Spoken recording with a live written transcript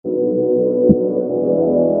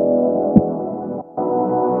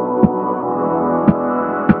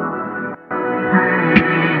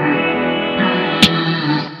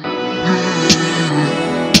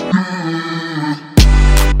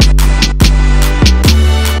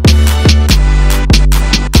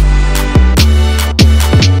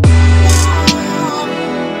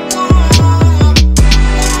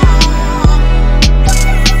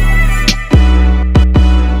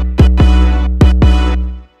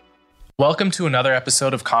Welcome to another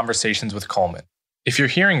episode of Conversations with Coleman. If you're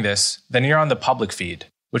hearing this, then you're on the public feed,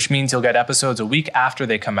 which means you'll get episodes a week after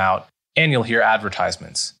they come out, and you'll hear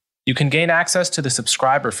advertisements. You can gain access to the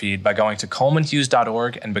subscriber feed by going to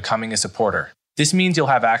colemanhughes.org and becoming a supporter. This means you'll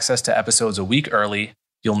have access to episodes a week early,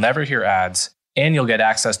 you'll never hear ads, and you'll get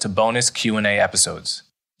access to bonus Q&A episodes.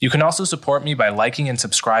 You can also support me by liking and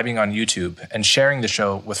subscribing on YouTube and sharing the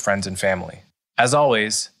show with friends and family. As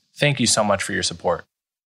always, thank you so much for your support.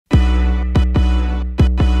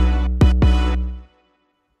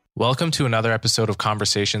 Welcome to another episode of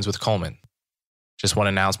Conversations with Coleman. Just one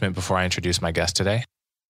announcement before I introduce my guest today.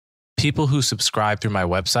 People who subscribe through my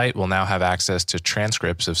website will now have access to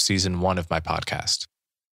transcripts of season 1 of my podcast.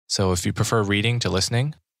 So if you prefer reading to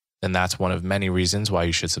listening, then that's one of many reasons why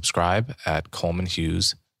you should subscribe at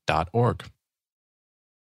colemanhughes.org.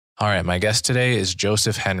 All right, my guest today is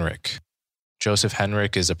Joseph Henrich. Joseph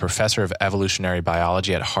Henrich is a professor of evolutionary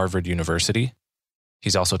biology at Harvard University.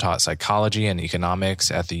 He's also taught psychology and economics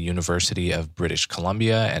at the University of British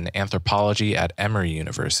Columbia and anthropology at Emory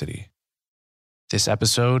University. This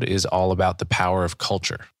episode is all about the power of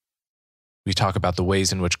culture. We talk about the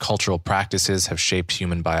ways in which cultural practices have shaped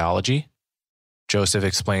human biology. Joseph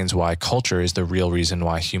explains why culture is the real reason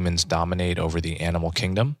why humans dominate over the animal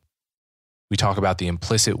kingdom. We talk about the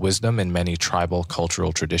implicit wisdom in many tribal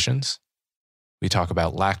cultural traditions. We talk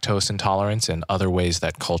about lactose intolerance and other ways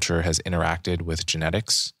that culture has interacted with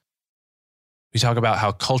genetics. We talk about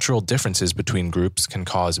how cultural differences between groups can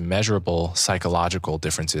cause measurable psychological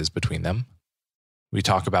differences between them. We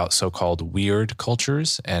talk about so-called weird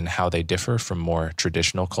cultures and how they differ from more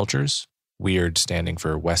traditional cultures, weird standing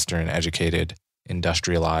for Western, educated,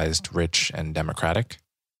 industrialized, rich, and democratic.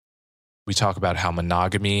 We talk about how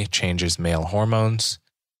monogamy changes male hormones,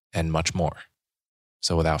 and much more.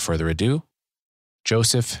 So without further ado,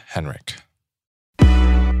 Joseph Henrich.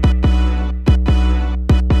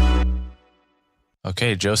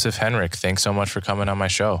 Okay, Joseph Henrich, thanks so much for coming on my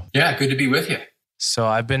show. Yeah, good to be with you. So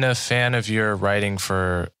I've been a fan of your writing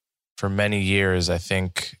for many years. I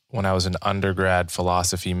think when I was an undergrad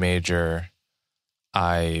philosophy major,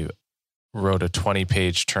 I wrote a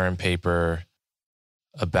 20-page term paper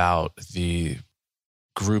about the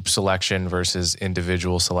group selection versus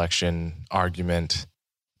individual selection argument.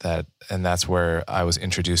 And that's where I was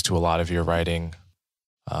introduced to a lot of your writing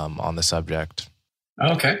on the subject.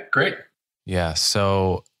 Okay, great. Yeah.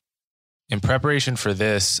 So in preparation for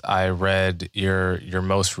this, I read your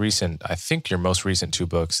most recent 2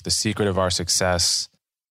 books, The Secret of Our Success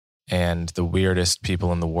and The Weirdest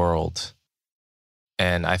People in the World.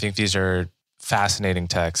 And I think these are fascinating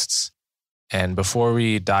texts. And before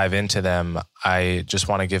we dive into them, I just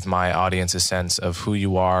want to give my audience a sense of who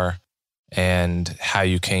you are and how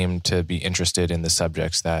you came to be interested in the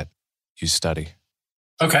subjects that you study.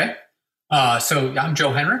 Okay. So I'm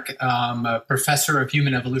Joe Henrich. I'm a professor of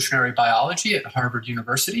human evolutionary biology at Harvard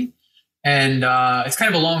University. And it's kind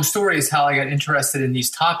of a long story is how I got interested in these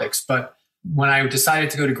topics. But when I decided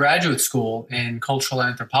to go to graduate school in cultural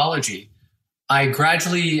anthropology, I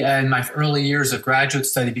gradually, in my early years of graduate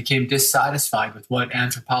study, became dissatisfied with what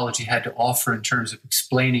anthropology had to offer in terms of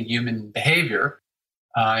explaining human behavior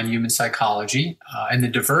and human psychology, and the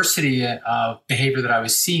diversity of behavior that I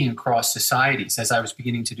was seeing across societies as I was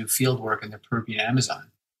beginning to do field work in the Peruvian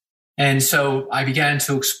Amazon. And so I began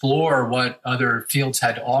to explore what other fields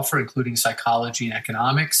had to offer, including psychology and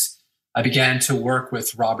economics. I began to work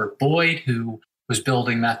with Robert Boyd, who was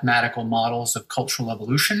building mathematical models of cultural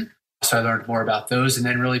evolution. So I learned more about those and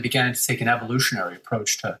then really began to take an evolutionary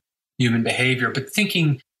approach to human behavior, but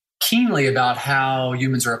thinking keenly about how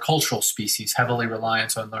humans are a cultural species, heavily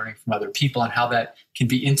reliant on learning from other people and how that can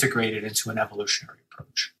be integrated into an evolutionary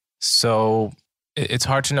approach. So it's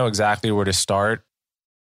hard to know exactly where to start.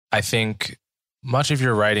 I think much of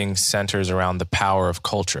your writing centers around the power of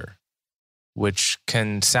culture, which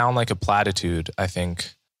can sound like a platitude, I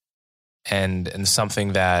think, and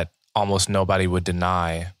something that almost nobody would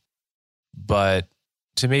deny. But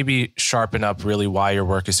to maybe sharpen up really why your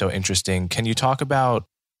work is so interesting, can you talk about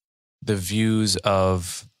the views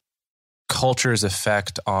of culture's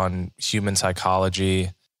effect on human psychology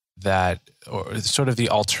or sort of the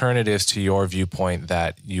alternatives to your viewpoint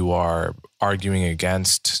that you are arguing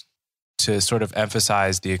against, to sort of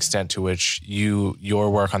emphasize the extent to which your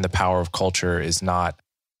work on the power of culture is not,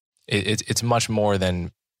 it's much more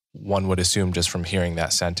than one would assume just from hearing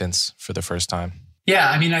that sentence for the first time?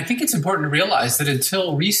 Yeah, I mean, I think it's important to realize that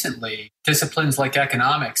until recently, disciplines like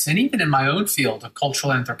economics, and even in my own field of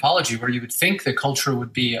cultural anthropology, where you would think that culture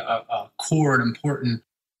would be a core and important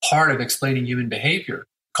part of explaining human behavior,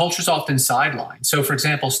 culture's often sidelined. So, for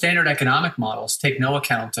example, standard economic models take no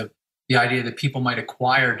account of the idea that people might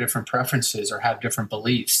acquire different preferences or have different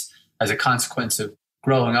beliefs as a consequence of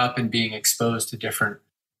growing up and being exposed to different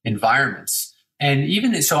environments. And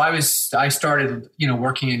even so, I started,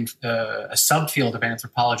 working in a subfield of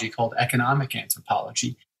anthropology called economic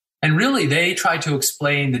anthropology. And really, they tried to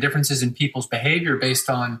explain the differences in people's behavior based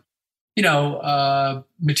on,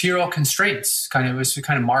 material constraints. It was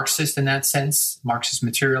kind of Marxist in that sense, Marxist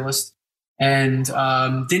materialist, and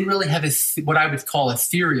didn't really have what I would call a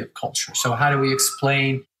theory of culture. So how do we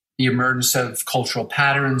explain the emergence of cultural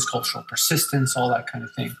patterns, cultural persistence, all that kind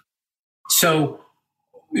of thing? So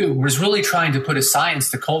it was really trying to put a science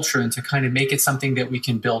to culture and to kind of make it something that we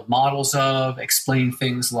can build models of, explain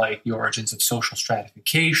things like the origins of social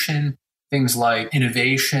stratification, things like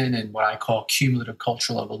innovation and what I call cumulative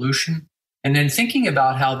cultural evolution. And then thinking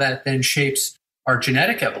about how that then shapes our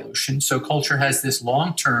genetic evolution. So culture has this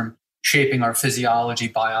long-term shaping our physiology,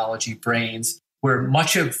 biology, brains, where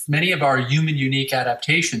many of our human unique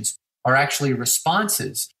adaptations are actually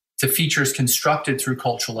responses to features constructed through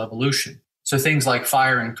cultural evolution. So things like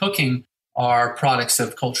fire and cooking are products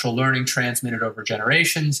of cultural learning transmitted over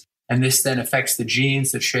generations. And this then affects the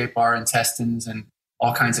genes that shape our intestines and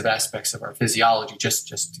all kinds of aspects of our physiology, just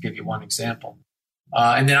to give you one example.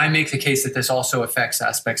 And then I make the case that this also affects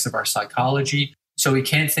aspects of our psychology. So we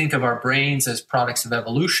can't think of our brains as products of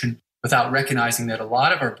evolution without recognizing that a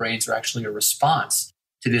lot of our brains are actually a response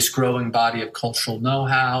to this growing body of cultural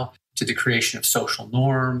know-how, to the creation of social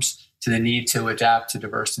norms, to the need to adapt to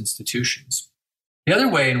diverse institutions. The other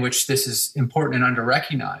way in which this is important and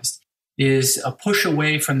under-recognized is a push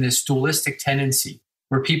away from this dualistic tendency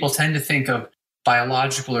where people tend to think of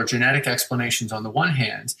biological or genetic explanations on the one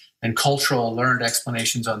hand and cultural learned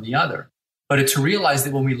explanations on the other. But it's to realize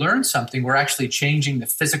that when we learn something, we're actually changing the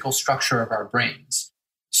physical structure of our brains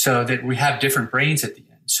so that we have different brains at the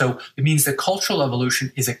end. So it means that cultural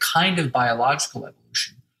evolution is a kind of biological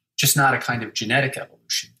evolution, just not a kind of genetic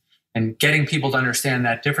evolution. And getting people to understand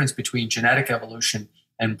that difference between genetic evolution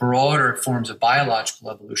and broader forms of biological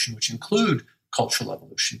evolution, which include cultural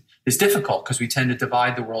evolution, is difficult because we tend to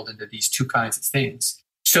divide the world into these two kinds of things.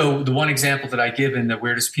 So the one example that I give in The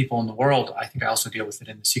Weirdest People in the World, I think I also deal with it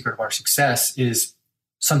in The Secret of Our Success, is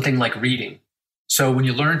something like reading. So when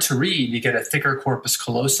you learn to read, you get a thicker corpus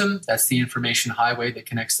callosum. That's the information highway that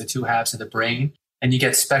connects the two halves of the brain. And you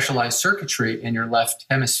get specialized circuitry in your left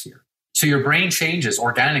hemisphere. So your brain changes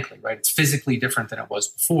organically, right? It's physically different than it was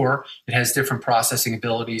before. It has different processing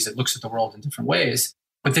abilities. It looks at the world in different ways.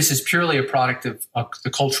 But this is purely a product of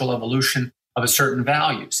the cultural evolution of a certain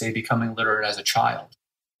value, say becoming literate as a child.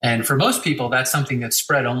 And for most people, that's something that's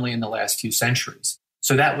spread only in the last few centuries.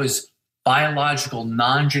 So that was biological,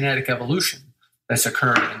 non-genetic evolution that's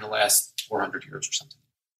occurred in the last 400 years or something.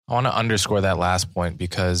 I want to underscore that last point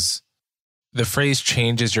because the phrase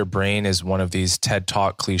changes your brain is one of these TED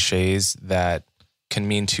Talk cliches that can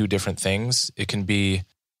mean two different things. It can be,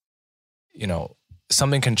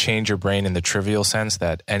 something can change your brain in the trivial sense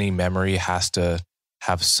that any memory has to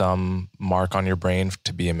have some mark on your brain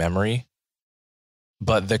to be a memory.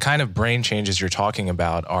 But the kind of brain changes you're talking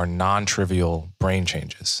about are non-trivial brain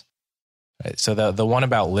changes. Right? So the one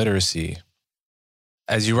about literacy,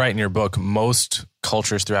 as you write in your book, most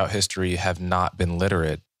cultures throughout history have not been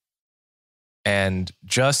literate. And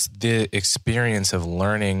just the experience of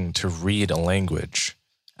learning to read a language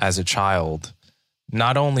as a child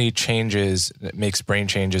not only makes brain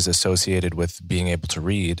changes associated with being able to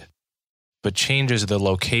read, but changes the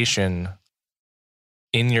location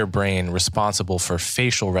in your brain responsible for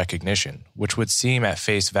facial recognition, which would seem at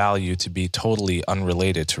face value to be totally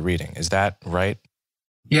unrelated to reading. Is that right?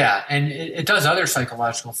 Yeah, and it does other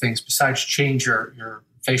psychological things besides change your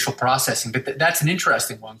facial processing. But that's an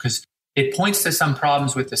interesting one because it points to some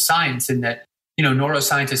problems with the science in that,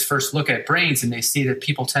 neuroscientists first look at brains and they see that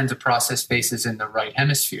people tend to process faces in the right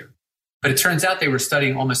hemisphere. But it turns out they were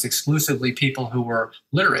studying almost exclusively people who were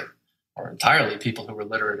literate, or entirely people who were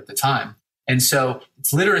literate at the time. And so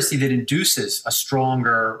it's literacy that induces a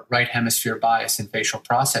stronger right hemisphere bias in facial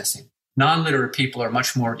processing. Non-literate people are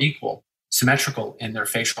much more symmetrical in their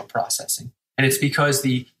facial processing. And it's because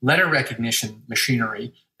the letter recognition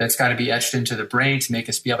machinery that's got to be etched into the brain to make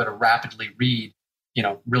us be able to rapidly read,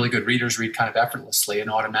 really good readers read kind of effortlessly and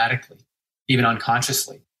automatically, even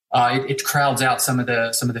unconsciously. It crowds out some of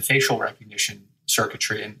the facial recognition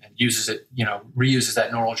circuitry and uses it, reuses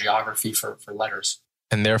that neural geography for letters.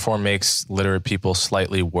 And therefore makes literate people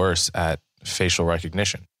slightly worse at facial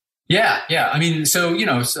recognition. Yeah. I mean, some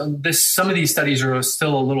of these studies are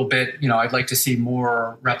still a little bit, I'd like to see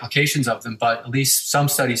more replications of them, but at least some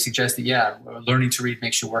studies suggest that, learning to read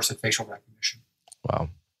makes you worse at facial recognition. Wow.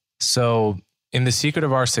 So In The Secret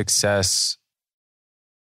of Our Success,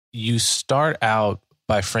 you start out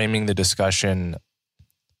by framing the discussion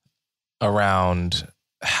around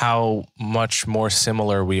how much more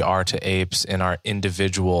similar we are to apes in our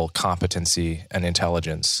individual competency and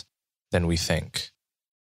intelligence than we think.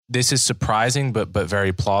 This is surprising, but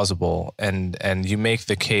very plausible. And you make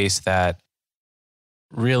the case that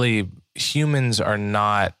really humans are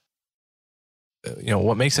not,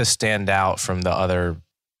 what makes us stand out from the other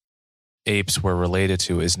apes we're related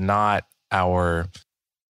to is not our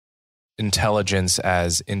intelligence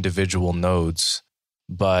as individual nodes,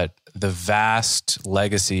 but the vast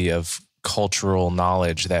legacy of cultural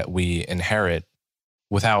knowledge that we inherit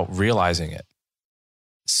without realizing it.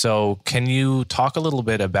 So can you do a little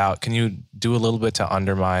bit to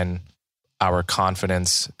undermine our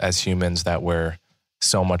confidence as humans that we're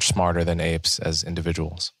so much smarter than apes as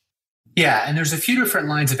individuals? Yeah, and there's a few different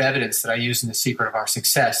lines of evidence that I use in The Secret of Our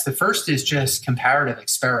Success. The first is just comparative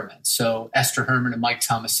experiments. So Esther Herman and Mike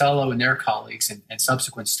Tomasello and their colleagues and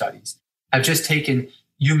subsequent studies have just taken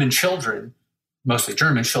human children, mostly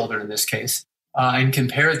German children in this case, and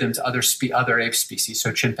compared them to other ape species,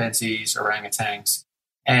 so chimpanzees, orangutans,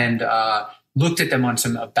 and looked at them on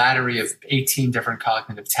a battery of 18 different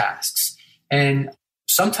cognitive tasks. And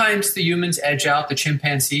sometimes the humans edge out the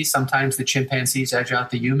chimpanzees. Sometimes the chimpanzees edge out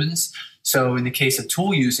the humans. So in the case of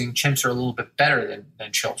tool using, chimps are a little bit better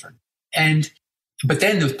than children. But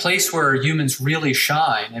then the place where humans really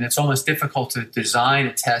shine, and it's almost difficult to design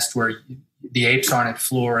a test where the apes aren't at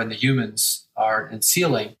floor and the humans are at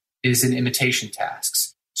ceiling, is in imitation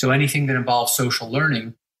tasks. So anything that involves social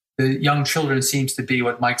learning, the young children seems to be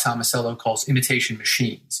what Mike Tomasello calls imitation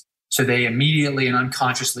machines. So they immediately and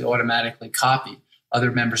unconsciously automatically copy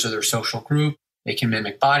other members of their social group. They can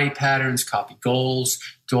mimic body patterns, copy goals,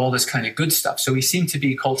 do all this kind of good stuff. So we seem to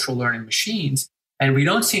be cultural learning machines, and we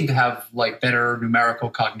don't seem to have better numerical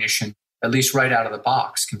cognition, at least right out of the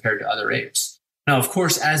box compared to other apes. Now, of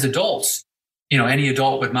course, as adults, any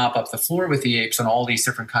adult would mop up the floor with the apes on all these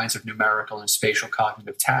different kinds of numerical and spatial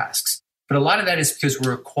cognitive tasks. But a lot of that is because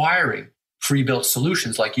we're acquiring pre-built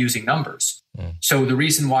solutions like using numbers. So the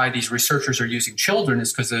reason why these researchers are using children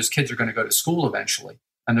is because those kids are going to go to school eventually,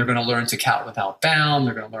 and they're going to learn to count without bound.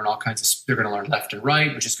 They're going to learn they're going to learn left and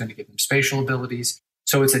right, which is going to give them spatial abilities.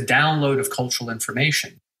 So it's a download of cultural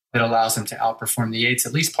information that allows them to outperform the apes,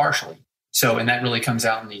 at least partially. And that really comes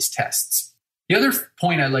out in these tests. The other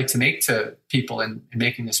point I'd like to make to people in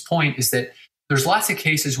making this point is that there's lots of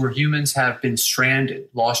cases where humans have been stranded.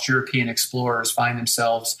 Lost European explorers find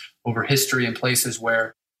themselves over history in places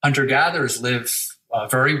where hunter-gatherers live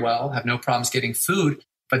very well, have no problems getting food,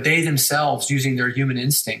 but they themselves, using their human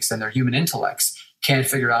instincts and their human intellects, can't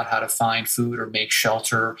figure out how to find food or make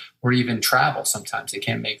shelter or even travel. Sometimes they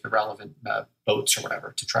can't make the relevant boats or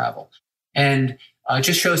whatever to travel. And it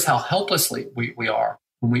just shows how helplessly we are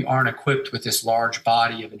when we aren't equipped with this large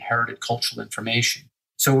body of inherited cultural information.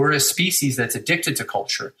 So we're a species that's addicted to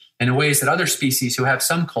culture in ways that other species who have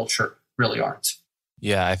some culture really aren't.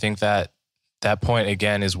 Yeah, I think that point,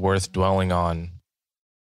 again, is worth dwelling on.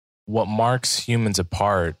 What marks humans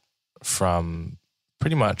apart from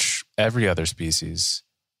pretty much every other species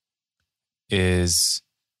is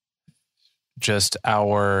just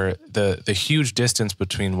the huge distance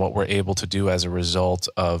between what we're able to do as a result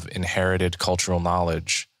of inherited cultural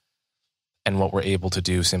knowledge and what we're able to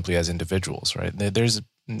do simply as individuals, right? There's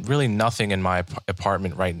really nothing in my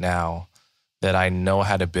apartment right now that I know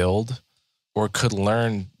how to build or could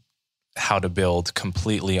learn how to build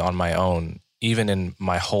completely on my own, even in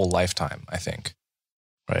my whole lifetime, I think,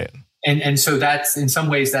 right? And so that's, in some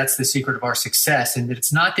ways, that's the secret of our success. And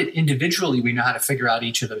it's not that individually we know how to figure out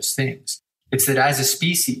each of those things. It's that as a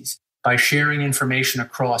species, by sharing information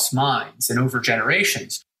across minds and over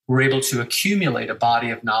generations, we're able to accumulate a body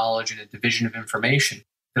of knowledge and a division of information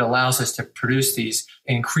that allows us to produce these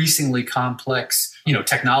increasingly complex,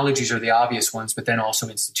 technologies are the obvious ones, but then also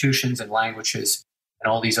institutions and languages and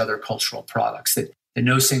all these other cultural products that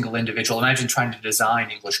no single individual, imagine trying to design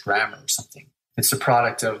English grammar or something. It's the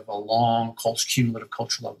product of a long cumulative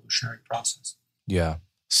cultural evolutionary process. Yeah.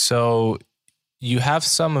 So you have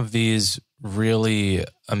some of these really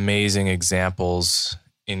amazing examples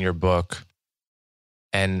in your book,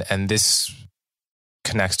 and this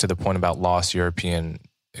connects to the point about lost European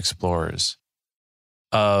explorers,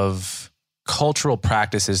 of cultural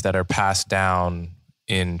practices that are passed down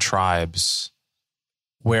in tribes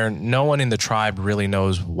where no one in the tribe really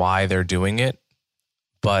knows why they're doing it,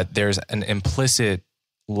 but there's an implicit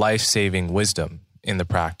life-saving wisdom in the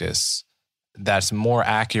practice that's more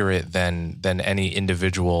accurate than any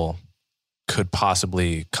individual could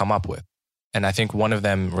possibly come up with. And I think one of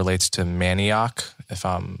them relates to manioc, if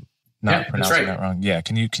I'm not pronouncing that wrong. Yeah.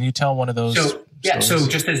 Can you tell one of those? So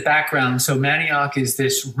just as background, so manioc is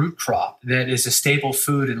this root crop that is a staple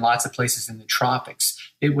food in lots of places in the tropics.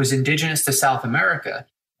 It was indigenous to South America,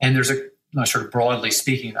 and there's sort of broadly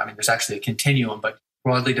speaking, I mean, there's actually a continuum, but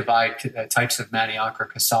broadly divide types of manioc or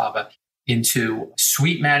cassava into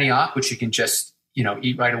sweet manioc, which you can just,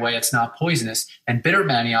 eat right away. It's not poisonous, and bitter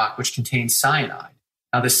manioc, which contains cyanide.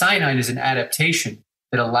 Now, the cyanide is an adaptation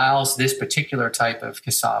that allows this particular type of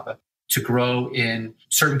cassava to grow in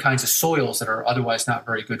certain kinds of soils that are otherwise not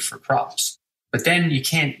very good for crops. But then you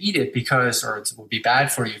can't eat it or it would be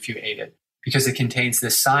bad for you if you ate it, because it contains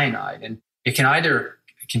this cyanide. And it can either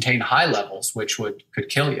contain high levels, which could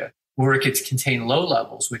kill you, or it could contain low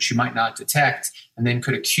levels, which you might not detect, and then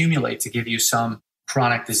could accumulate to give you some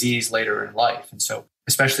chronic disease later in life. And so,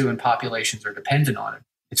 especially when populations are dependent on it,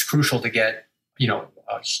 it's crucial to get,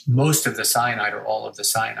 most of the cyanide or all of the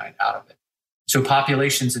cyanide out of it. So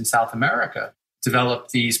populations in South America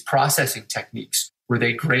developed these processing techniques where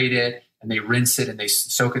they grate it and they rinse it and they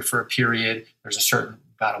soak it for a period. There's a certain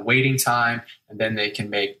amount of waiting time, and then they can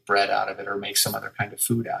make bread out of it or make some other kind of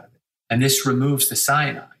food out of it. And this removes the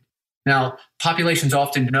cyanide. Now, populations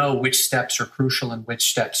often know which steps are crucial and which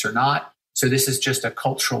steps are not. So this is just a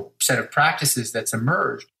cultural set of practices that's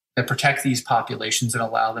emerged that protect these populations and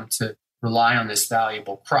allow them to rely on this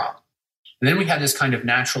valuable crop. And then we had this kind of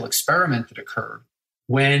natural experiment that occurred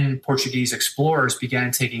when Portuguese explorers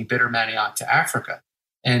began taking bitter manioc to Africa.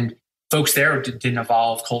 And folks there didn't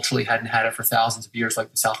evolve culturally, hadn't had it for thousands of years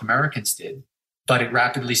like the South Americans did, but it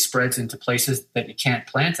rapidly spreads into places that you can't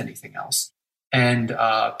plant anything else. And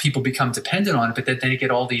people become dependent on it, but then you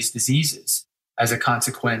get all these diseases as a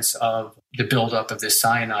consequence of the buildup of this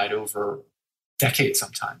cyanide over decades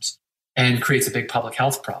sometimes, and creates a big public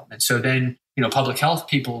health problem. And so then, public health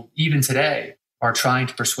people, even today, are trying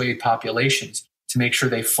to persuade populations to make sure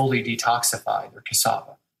they fully detoxify their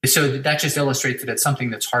cassava. So that just illustrates that it's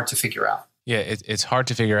something that's hard to figure out. Yeah, it's hard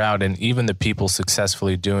to figure out. And even the people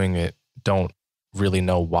successfully doing it don't really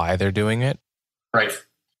know why they're doing it. Right.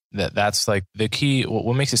 That's like the key.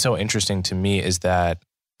 What makes it so interesting to me is that,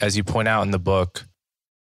 as you point out in the book,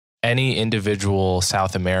 any individual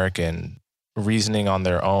South American reasoning on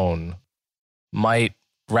their own might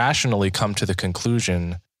rationally come to the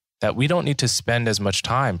conclusion that we don't need to spend as much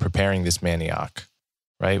time preparing this manioc,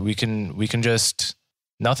 right? We can just,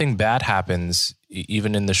 nothing bad happens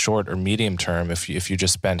even in the short or medium term if you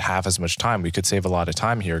just spend half as much time. We could save a lot of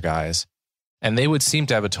time here, guys. And they would seem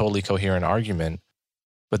to have a totally coherent argument,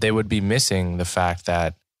 but they would be missing the fact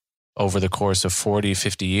that over the course of 40,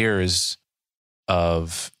 50 years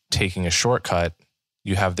of taking a shortcut,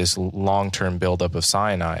 you have this long-term buildup of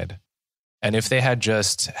cyanide. And if they had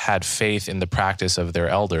just had faith in the practice of their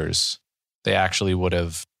elders, they actually would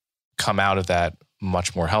have come out of that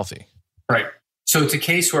much more healthy. Right. So it's a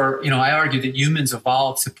case where, I argue that humans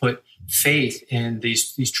evolved to put faith in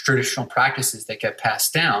these traditional practices that get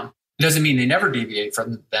passed down. It doesn't mean they never deviate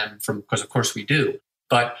from them, because of course we do.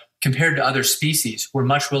 But compared to other species, we're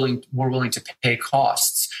more willing to pay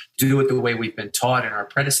costs to do it the way we've been taught and our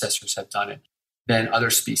predecessors have done it than other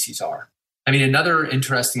species are. I mean, another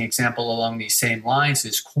interesting example along these same lines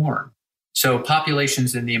is corn. So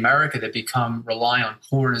populations in the America that rely on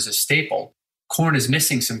corn as a staple, corn is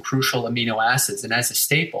missing some crucial amino acids. And as a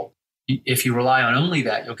staple, if you rely on only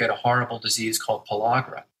that, you'll get a horrible disease called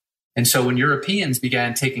pellagra. And so when Europeans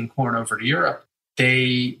began taking corn over to Europe,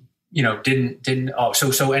 they, didn't.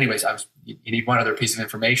 So anyways, you need one other piece of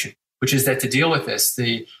information, which is that to deal with this,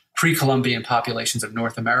 the pre-Columbian populations of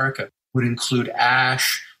North America would include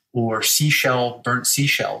ash or burnt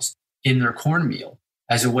seashells in their cornmeal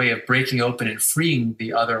as a way of breaking open and freeing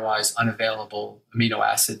the otherwise unavailable amino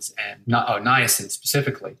acids and niacin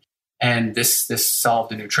specifically. And this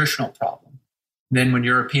solved a nutritional problem. Then when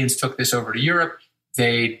Europeans took this over to Europe,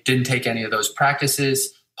 they didn't take any of those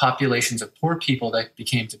practices. Populations of poor people that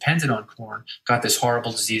became dependent on corn got this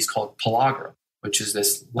horrible disease called pellagra, which is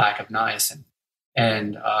this lack of niacin.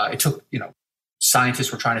 And it took,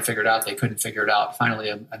 scientists were trying to figure it out. They couldn't figure it out. Finally,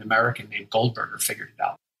 an American named Goldberger figured it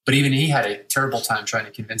out. But even he had a terrible time trying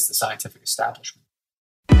to convince the scientific establishment.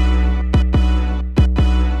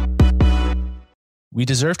 We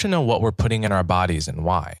deserve to know what we're putting in our bodies and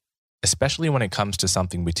why, especially when it comes to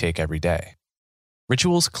something we take every day.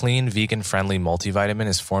 Ritual's clean, vegan-friendly multivitamin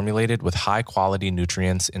is formulated with high-quality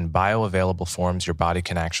nutrients in bioavailable forms your body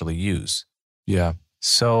can actually use. Yeah.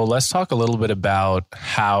 So let's talk a little bit about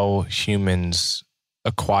how humans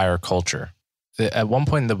acquire culture. At one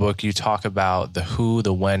point in the book, you talk about the who,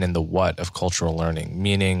 the when, and the what of cultural learning,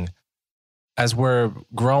 meaning as we're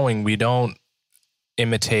growing, we don't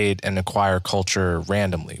imitate and acquire culture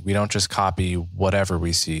randomly. We don't just copy whatever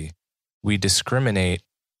we see. We discriminate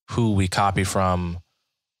who we copy from,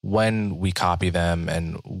 when we copy them,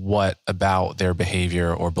 and what about their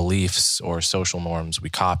behavior or beliefs or social norms we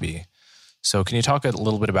copy. So can you talk a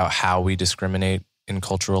little bit about how we discriminate in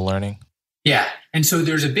cultural learning? Yeah. And so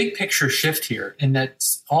there's a big picture shift here in that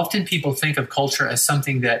often people think of culture as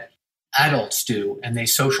something that adults do, and they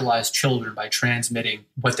socialize children by transmitting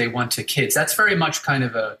what they want to kids. That's very much kind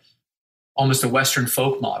of almost a Western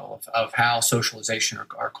folk model of how socialization or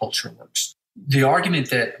our culture works. The argument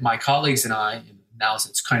that my colleagues and I, and now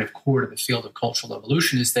it's kind of core to the field of cultural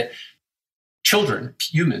evolution, is that children,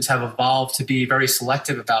 humans, have evolved to be very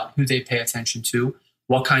selective about who they pay attention to,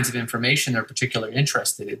 what kinds of information they're particularly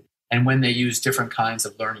interested in, and when they use different kinds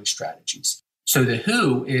of learning strategies. So the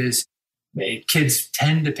who is kids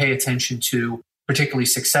tend to pay attention to particularly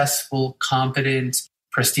successful, competent,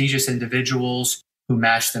 prestigious individuals who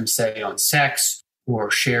match them, say, on sex or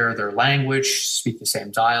share their language, speak the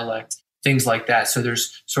same dialect, things like that. So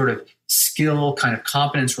there's sort of skill, kind of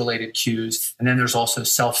competence-related cues, and then there's also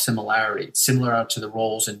self-similarity, similar to the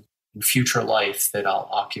roles in future life that I'll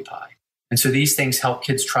occupy. And so these things help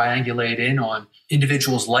kids triangulate in on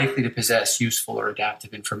individuals likely to possess useful or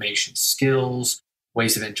adaptive information, skills,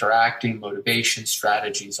 ways of interacting, motivation,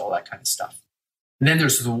 strategies, all that kind of stuff. And then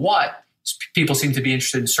there's the what. People seem to be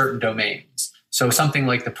interested in certain domains. So something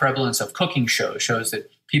like the prevalence of cooking shows that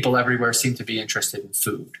people everywhere seem to be interested in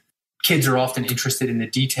food. Kids are often interested in the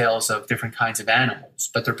details of different kinds of animals,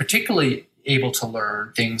 but they're particularly able to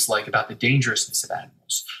learn things like about the dangerousness of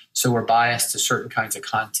animals. So we're biased to certain kinds of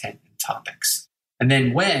content and topics. And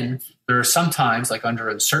then when there are sometimes, like under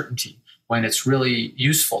uncertainty, when it's really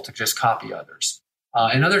useful to just copy others.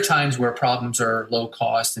 And other times where problems are low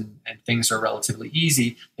cost and things are relatively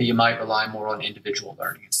easy, that you might rely more on individual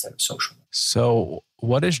learning instead of social learning. So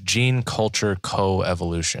what is gene culture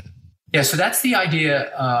co-evolution? Yeah, so that's the idea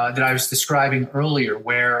that I was describing earlier,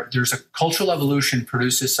 where there's a cultural evolution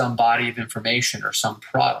produces some body of information or some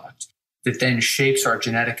product that then shapes our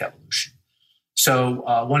genetic evolution.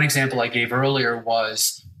 So one example I gave earlier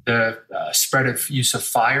was the spread of use of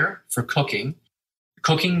fire for cooking.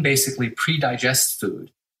 Cooking basically pre-digests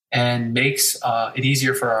food and makes it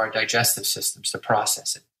easier for our digestive systems to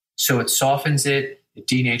process it. So it softens it, it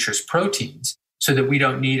denatures proteins so that we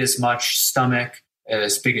don't need as much stomach,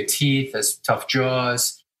 as big a teeth, as tough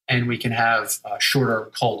jaws, and we can have shorter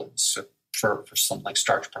colons for something like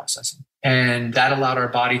starch processing. And that allowed our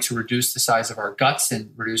body to reduce the size of our guts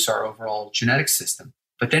and reduce our overall genetic system.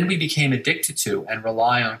 But then we became addicted to and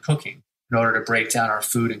rely on cooking in order to break down our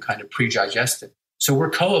food and kind of pre-digest it. So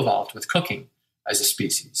we're co-evolved with cooking as a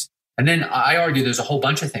species. And then I argue there's a whole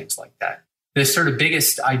bunch of things like that. The sort of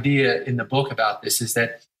biggest idea in the book about this is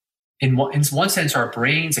that in one sense, our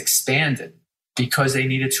brains expanded because they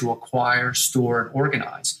needed to acquire, store, and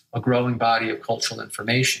organize a growing body of cultural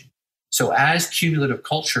information. So as cumulative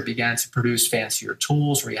culture began to produce fancier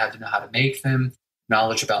tools where you had to know how to make them,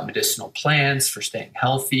 knowledge about medicinal plants for staying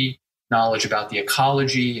healthy, knowledge about the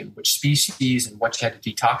ecology and which species and what you had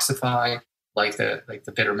to detoxify, like the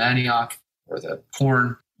bitter manioc or the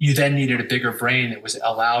corn, you then needed a bigger brain that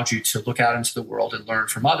allowed you to look out into the world and learn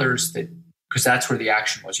from others, because that's where the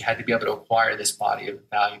action was. You had to be able to acquire this body of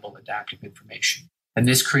valuable adaptive information. And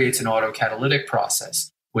this creates an autocatalytic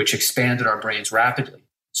process, which expanded our brains rapidly.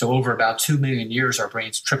 So over about 2 million years, our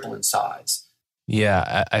brains triple in size.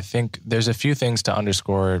 Yeah, I think there's a few things to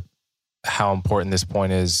underscore how important this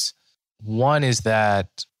point is. One is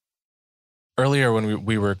that earlier when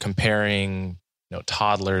we were comparing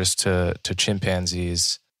toddlers to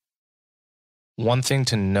chimpanzees, one thing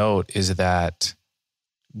to note is that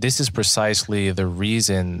this is precisely the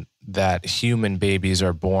reason that human babies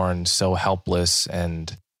are born so helpless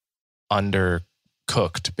and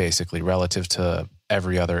undercooked, basically, relative to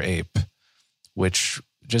every other ape, which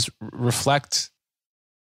just reflect,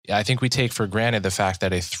 I think we take for granted the fact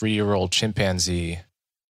that a 3-year-old chimpanzee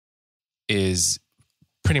is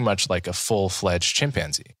pretty much like a full-fledged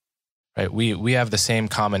chimpanzee, right? We have the same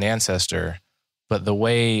common ancestor, but the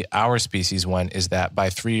way our species went is that by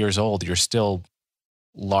 3 years old, you're still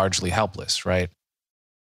largely helpless, right?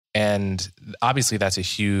 And obviously that's a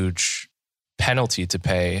huge penalty to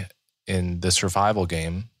pay in the survival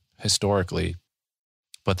game historically.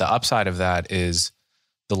 But the upside of that is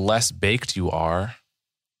the less baked you are,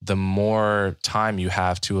 the more time you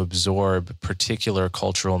have to absorb particular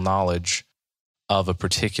cultural knowledge of a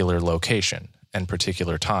particular location and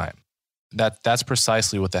particular time. That's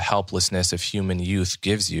precisely what the helplessness of human youth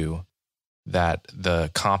gives you that the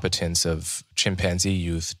competence of chimpanzee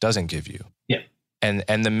youth doesn't give you. Yeah.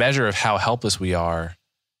 And the measure of how helpless we are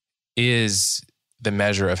is the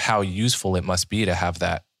measure of how useful it must be to have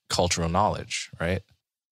that cultural knowledge, right?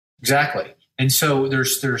 Exactly. And so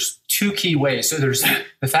there's two key ways. So there's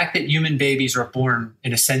the fact that human babies are born,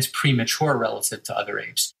 in a sense, premature relative to other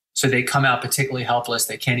apes. So they come out particularly helpless.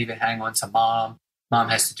 They can't even hang on to mom. Mom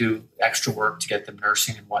has to do extra work to get them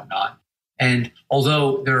nursing and whatnot. And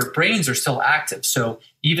although their brains are still active, so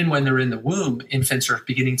even when they're in the womb, infants are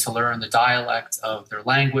beginning to learn the dialect of their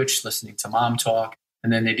language, listening to mom talk,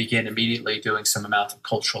 and then they begin immediately doing some amount of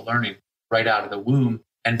cultural learning right out of the womb.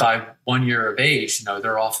 And by 1 year of age,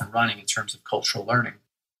 they're off and running in terms of cultural learning.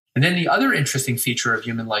 And then the other interesting feature of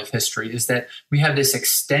human life history is that we have this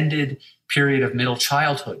extended period of middle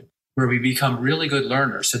childhood where we become really good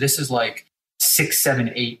learners. So this is like 6,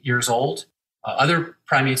 7, 8 years old. Other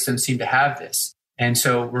primates don't seem to have this. And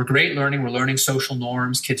so we're great learning. We're learning social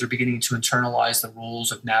norms. Kids are beginning to internalize the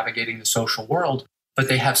rules of navigating the social world, but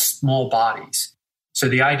they have small bodies. So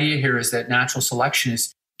the idea here is that natural selection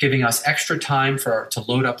is giving us extra time to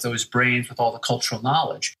load up those brains with all the cultural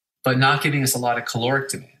knowledge, but not giving us a lot of caloric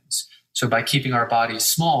demands. So by keeping our bodies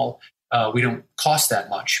small, we don't cost that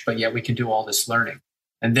much, but yet we can do all this learning.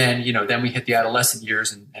 And then, then we hit the adolescent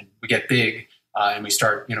years and we get big and we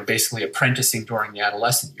start, basically apprenticing during the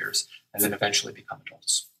adolescent years and then eventually become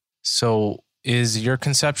adults. So is your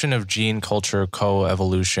conception of gene culture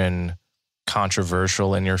coevolution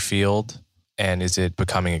controversial in your field? And is it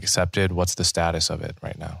becoming accepted? What's the status of it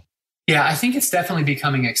right now? Yeah, I think it's definitely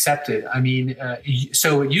becoming accepted. I mean,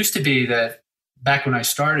 so it used to be that back when I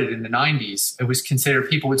started in the 90s, it was considered,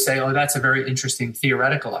 people would say, oh, that's a very interesting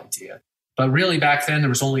theoretical idea. But really back then, there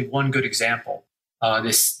was only one good example,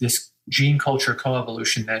 this gene culture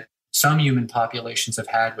coevolution that some human populations have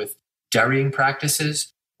had with dairying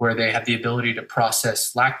practices, where they have the ability to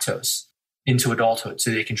process lactose into adulthood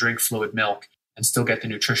so they can drink fluid milk and still get the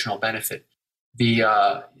nutritional benefit.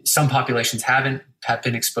 Some populations have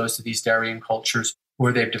been exposed to these dairying cultures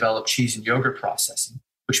where they've developed cheese and yogurt processing,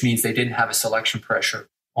 which means they didn't have a selection pressure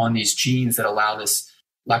on these genes that allow this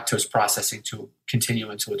lactose processing to continue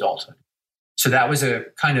into adulthood. So that was a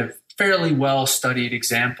kind of fairly well-studied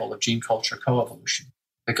example of gene culture coevolution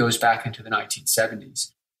that goes back into the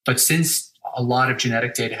 1970s. But since a lot of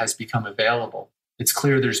genetic data has become available, it's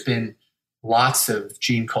clear there's been lots of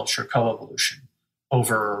gene culture coevolution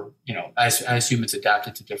over, as humans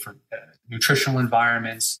adapted to different nutritional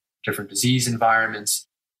environments, different disease environments.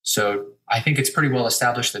 So I think it's pretty well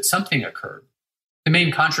established that something occurred. The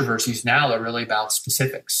main controversies now are really about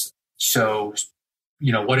specifics. So,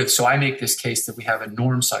 so I make this case that we have a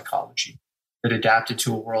norm psychology that adapted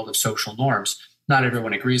to a world of social norms. Not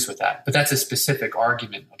everyone agrees with that, but that's a specific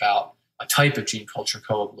argument about a type of gene culture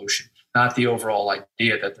coevolution, not the overall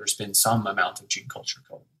idea that there's been some amount of gene culture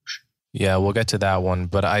coevolution. Yeah, we'll get to that one,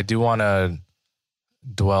 but I do want to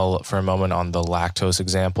dwell for a moment on the lactose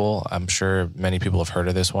example. I'm sure many people have heard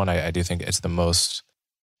of this one. I do think it's the most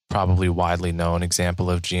probably widely known example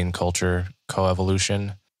of gene culture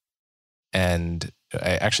coevolution. And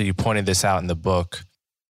actually, you pointed this out in the book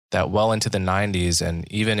that well into the 90s and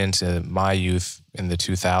even into my youth in the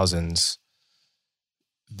 2000s,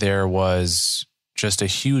 there was just a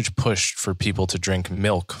huge push for people to drink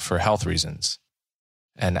milk for health reasons.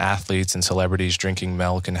 And athletes and celebrities drinking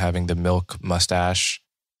milk and having the milk mustache.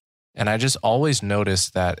 And I just always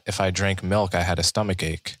noticed that if I drank milk, I had a stomach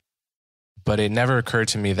ache. But it never occurred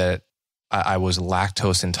to me that I was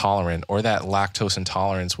lactose intolerant or that lactose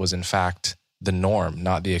intolerance was in fact the norm,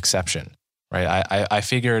 not the exception, right? I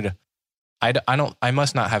figured I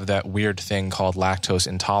must not have that weird thing called lactose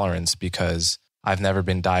intolerance because I've never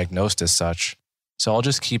been diagnosed as such. So I'll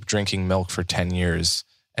just keep drinking milk for 10 years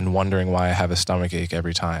and wondering why I have a stomach ache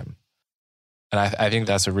every time. And I think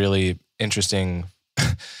that's a really interesting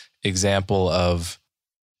example of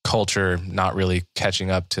culture not really catching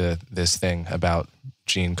up to this thing about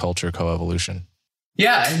gene culture coevolution.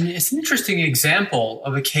 Yeah, and it's an interesting example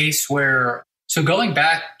of a case where, so going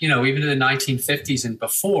back, even to the 1950s and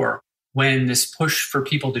before, when this push for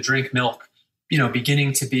people to drink milk,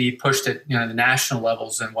 beginning to be pushed at, the national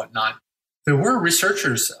levels and whatnot, there were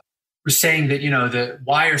researchers were saying that,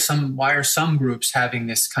 why are some groups having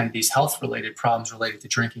this kind of these health related problems related to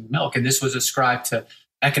drinking milk? And this was ascribed to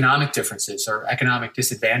economic differences or economic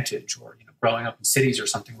disadvantage or, growing up in cities or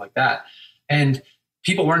something like that. And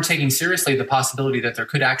people weren't taking seriously the possibility that there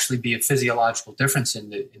could actually be a physiological difference in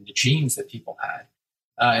the genes that people had.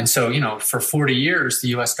 And so, for 40 years, the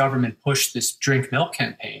US government pushed this drink milk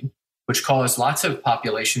campaign, which caused lots of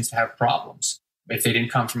populations to have problems. If they didn't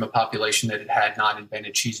come from a population that had not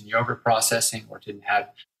invented cheese and yogurt processing or didn't have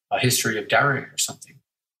a history of dairying or something.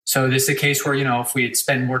 So this is a case where, if we had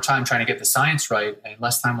spent more time trying to get the science right and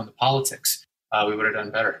less time on the politics, we would have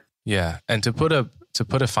done better. Yeah. And to put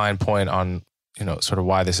a fine point on, sort of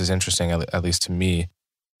why this is interesting, at least to me,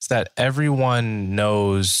 is that everyone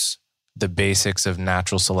knows the basics of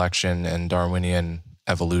natural selection and Darwinian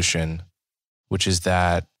evolution, which is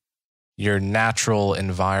that your natural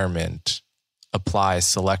environment applies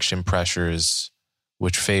selection pressures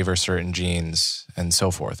which favor certain genes and so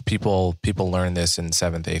forth. People learn this in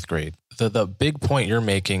 7th, 8th grade. The big point you're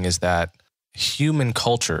making is that human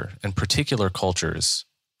culture, and particular cultures,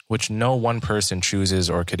 which no one person chooses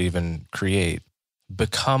or could even create,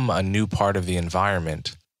 become a new part of the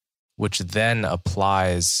environment, which then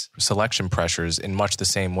applies selection pressures in much the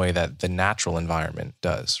same way that the natural environment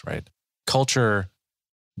does, right? Culture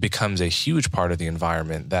becomes a huge part of the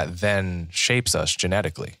environment that then shapes us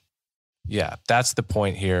genetically. Yeah, that's the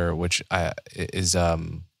point here, which is,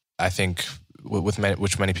 I think,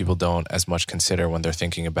 which many people don't as much consider when they're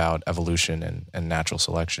thinking about evolution and natural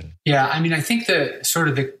selection. Yeah, I mean, I think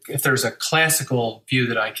if there's a classical view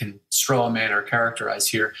that I can straw man or characterize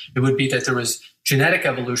here, it would be that there was genetic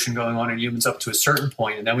evolution going on in humans up to a certain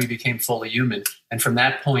point, and then we became fully human. And from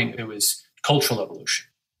that point, it was cultural evolution.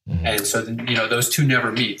 Mm-hmm. And so, those two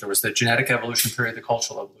never meet. There was the genetic evolution period, the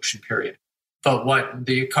cultural evolution period. But what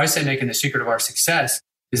the case I make in The Secret of Our Success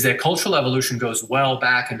is that cultural evolution goes well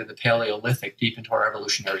back into the Paleolithic, deep into our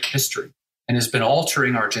evolutionary history, and has been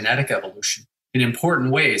altering our genetic evolution in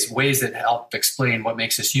important ways that help explain what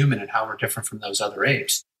makes us human and how we're different from those other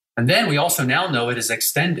apes. And then we also now know it is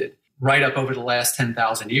extended right up over the last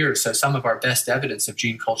 10,000 years. So some of our best evidence of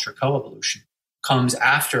gene-culture coevolution comes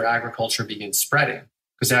after agriculture begins spreading,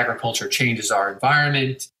 because agriculture changes our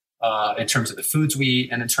environment in terms of the foods we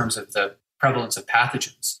eat and in terms of the prevalence of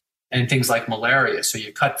pathogens and things like malaria. So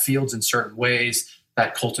you cut fields in certain ways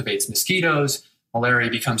that cultivates mosquitoes. Malaria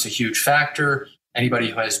becomes a huge factor. Anybody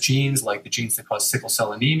who has genes like the genes that cause sickle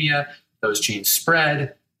cell anemia, those genes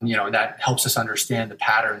spread, and that helps us understand the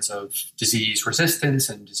patterns of disease resistance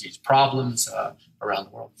and disease problems around the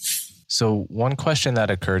world. So one question that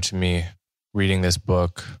occurred to me reading this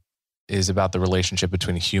book is about the relationship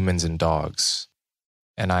between humans and dogs.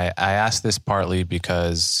 And I ask this partly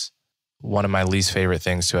because one of my least favorite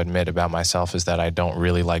things to admit about myself is that I don't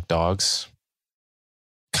really like dogs.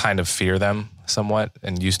 Kind of fear them somewhat,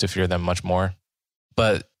 and used to fear them much more.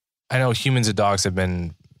 But I know humans and dogs have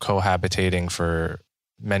been cohabitating for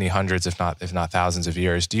many hundreds, if not thousands of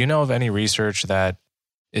years. Do you know of any research that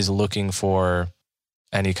is looking for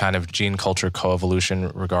any kind of gene culture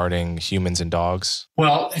coevolution regarding humans and dogs?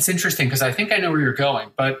 Well, it's interesting because I think I know where you're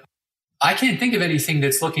going, but I can't think of anything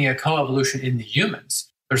that's looking at coevolution in the humans.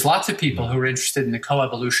 There's lots of people who are interested in the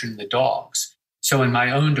coevolution in the dogs. So in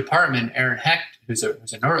my own department, Aaron Hecht, who's a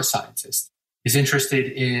neuroscientist, is interested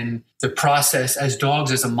in the process as dogs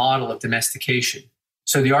as a model of domestication.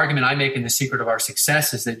 So the argument I make in The Secret of Our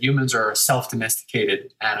Success is that humans are a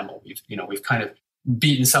self-domesticated animal. We've kind of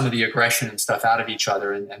beaten some of the aggression and stuff out of each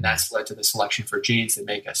other, and that's led to the selection for genes that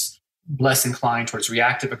make us less inclined towards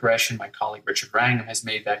reactive aggression. My colleague Richard Wrangham has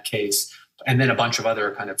made that case, and then a bunch of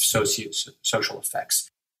other kind of social effects.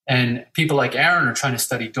 And people like Aaron are trying to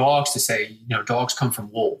study dogs to say, dogs come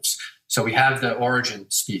from wolves. So we have the origin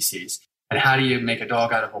species. And how do you make a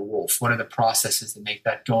dog out of a wolf? What are the processes that make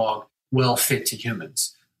that dog well fit to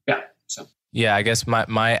humans? Yeah, I guess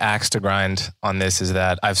my axe to grind on this is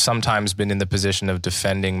that I've sometimes been in the position of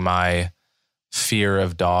defending my fear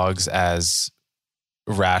of dogs as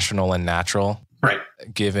rational and natural. Right.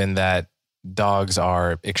 Given that dogs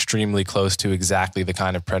are extremely close to exactly the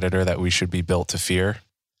kind of predator that we should be built to fear.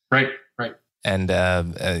 Right. And, they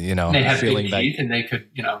have big teeth and they could,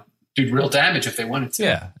 do real damage if they wanted to.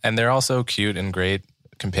 Yeah. And they're also cute and great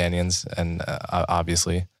companions, and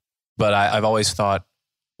obviously. But I've always thought,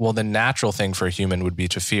 well, the natural thing for a human would be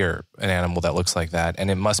to fear an animal that looks like that. And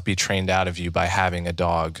it must be trained out of you by having a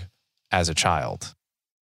dog as a child,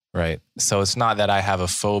 right? So it's not that I have a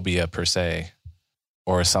phobia per se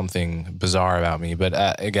or something bizarre about me. But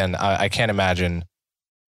again, I can't imagine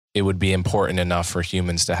it would be important enough for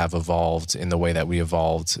humans to have evolved in the way that we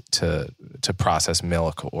evolved to process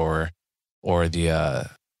milk or the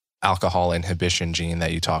alcohol inhibition gene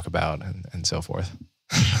that you talk about and so forth.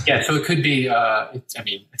 Yeah, so it could be,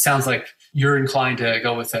 it sounds like you're inclined to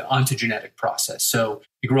go with an ontogenetic process. So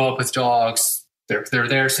you grow up with dogs, they're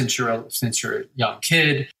there since you're a young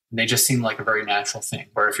kid, and they just seem like a very natural thing.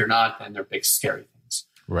 Where if you're not, then they're big, scary things.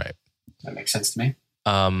 Right. That makes sense to me.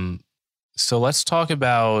 So let's talk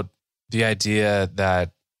about the idea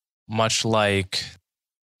that much like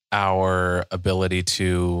our ability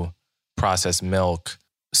to process milk,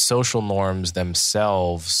 social norms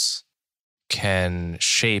themselves can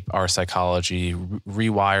shape our psychology,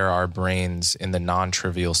 rewire our brains in the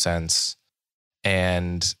non-trivial sense,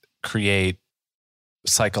 and create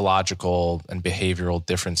psychological and behavioral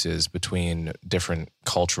differences between different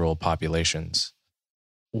cultural populations.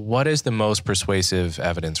 What is the most persuasive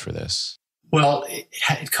evidence for this? Well,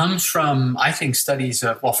 it comes from, I think, studies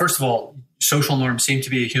of, well, first of all, social norms seem to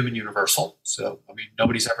be a human universal. So,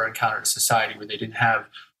 nobody's ever encountered a society where they didn't have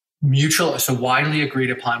widely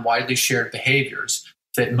agreed upon, widely shared behaviors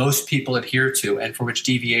that most people adhere to and for which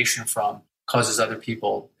deviation from causes other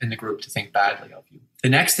people in the group to think badly of you. The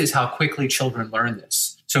next is how quickly children learn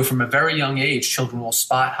this. So from a very young age, children will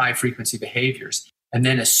spot high frequency behaviors and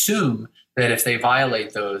then assume that if they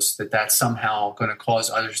violate those, that's somehow going to cause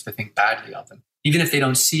others to think badly of them, even if they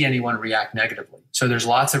don't see anyone react negatively. So there's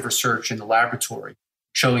lots of research in the laboratory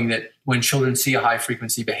showing that when children see a high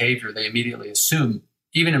frequency behavior, they immediately assume,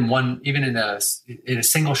 even in a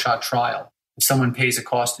single shot trial, if someone pays a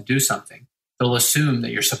cost to do something, they'll assume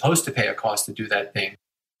that you're supposed to pay a cost to do that thing.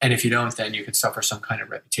 And if you don't, then you could suffer some kind of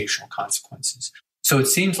reputational consequences. So it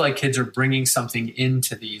seems like kids are bringing something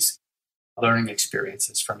into these learning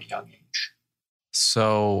experiences from a young age.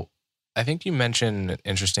 So I think you mentioned an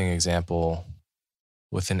interesting example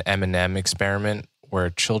with an M&M experiment where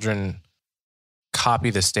children copy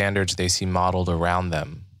the standards they see modeled around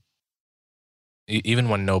them, even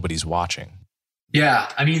when nobody's watching.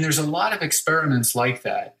 Yeah, there's a lot of experiments like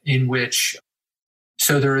that in which,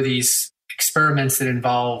 so there are these experiments that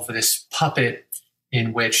involve this puppet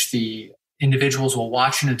in which the individuals will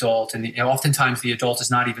watch an adult, and oftentimes the adult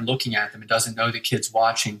is not even looking at them and doesn't know the kid's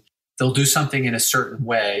watching. They'll do something in a certain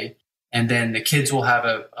way, and then the kids will have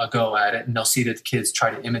a go at it, and they'll see that the kids try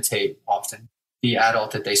to imitate often the adult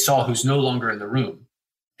that they saw who's no longer in the room.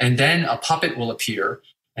 And then a puppet will appear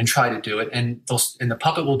and try to do it, and the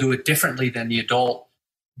puppet will do it differently than the adult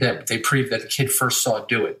that the kid first saw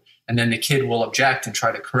do it. And then the kid will object and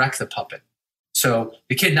try to correct the puppet. So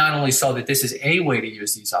the kid not only saw that this is a way to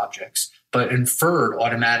use these objects, but inferred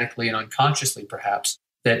automatically and unconsciously perhaps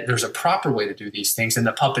that there's a proper way to do these things, and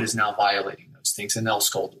the puppet is now violating those things, and they'll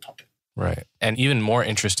scold the puppet. Right. And even more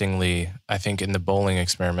interestingly, I think in the bowling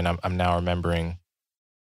experiment, I'm now remembering,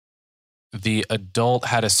 the adult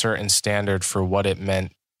had a certain standard for what it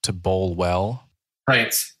meant to bowl well.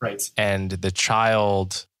 Right. And the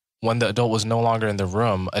child, when the adult was no longer in the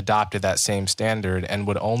room, adopted that same standard and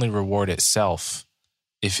would only reward itself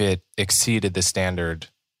if it exceeded the standard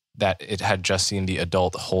that it had just seen the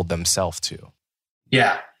adult hold themselves to.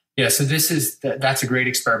 Yeah. So that's a great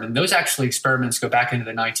experiment. Those actually experiments go back into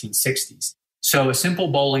the 1960s. So a simple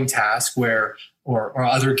bowling task or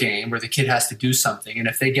other game where the kid has to do something, and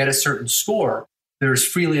if they get a certain score, there's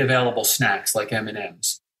freely available snacks like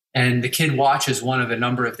M&Ms. And the kid watches one of a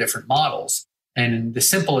number of different models. And the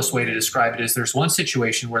simplest way to describe it is there's one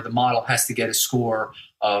situation where the model has to get a score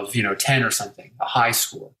of 10 or something, a high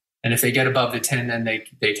score. And if they get above the 10, then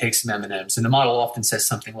they take some M&Ms. And the model often says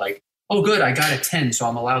something like, oh, good, I got a 10, so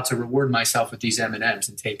I'm allowed to reward myself with these M&Ms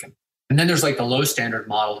and take them. And then there's like the low standard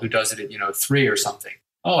model who does it at 3 or something.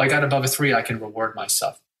 Oh, I got above a 3, I can reward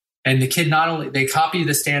myself. And the kid they copy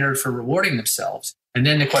the standard for rewarding themselves. And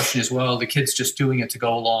then the question is, well, the kid's just doing it to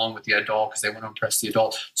go along with the adult because they want to impress the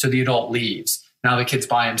adult. So the adult leaves. Now the kid's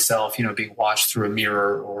by himself, being watched through a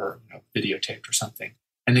mirror or videotaped or something.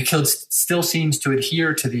 And the kid still seems to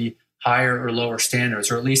adhere to the higher or lower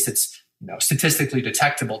standards, or at least it's statistically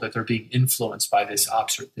detectable that they're being influenced by this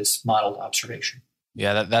modeled observation.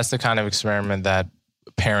 Yeah, that's the kind of experiment that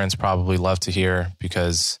parents probably love to hear,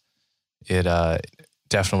 because it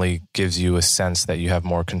definitely gives you a sense that you have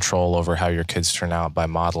more control over how your kids turn out by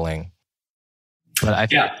modeling.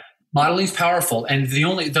 But modeling is powerful. And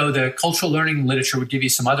the cultural learning literature would give you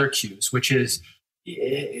some other cues, which is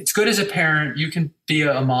it's good as a parent, you can be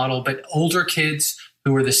a model, but older kids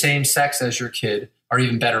who are the same sex as your kid are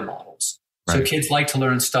even better models. Right. So kids like to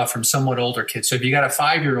learn stuff from somewhat older kids. So if you got a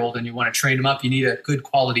 5-year-old and you want to train them up, you need a good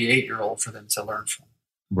quality 8-year-old for them to learn from.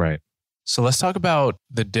 Right. So let's talk about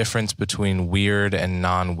the difference between weird and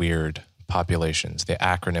non-weird populations, the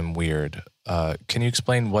acronym WEIRD. Can you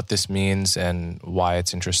explain what this means and why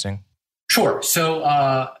it's interesting? Sure.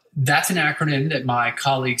 So that's an acronym that my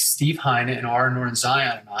colleagues Steve Heine and Ara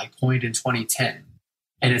Norenzayan and I coined in 2010.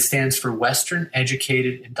 And it stands for Western,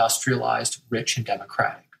 Educated, Industrialized, Rich, and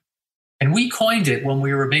Democratic. And we coined it when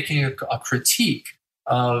we were making a critique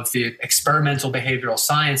of the experimental behavioral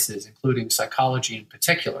sciences, including psychology in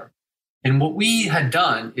particular. And what we had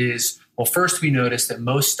done is, well, first we noticed that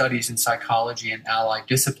most studies in psychology and allied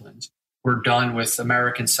disciplines were done with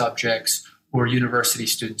American subjects or university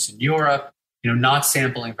students in Europe, not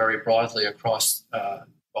sampling very broadly across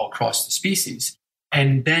the species.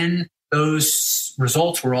 And then those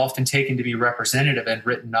results were often taken to be representative and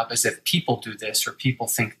written up as if people do this or people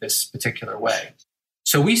think this particular way.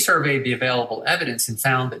 So we surveyed the available evidence and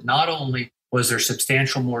found that not only was there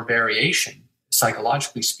substantial more variation,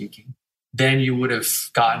 psychologically speaking, than you would have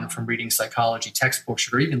gotten from reading psychology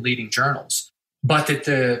textbooks or even leading journals, but that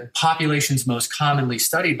the populations most commonly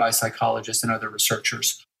studied by psychologists and other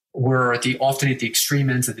researchers were often at the extreme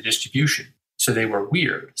ends of the distribution. So they were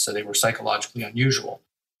weird, so they were psychologically unusual.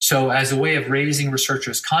 So as a way of raising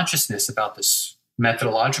researchers' consciousness about this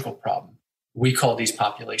methodological problem, we call these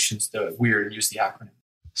populations the weird and use the acronym.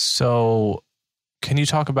 So can you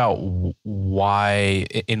talk about why,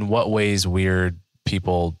 in what ways weird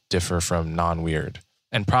people differ from non-weird?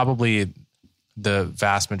 And probably the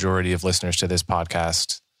vast majority of listeners to this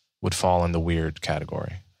podcast would fall in the weird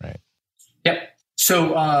category, right? Yep.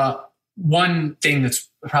 So one thing that's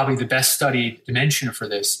probably the best studied dimension for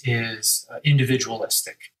this is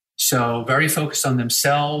individualistic. So very focused on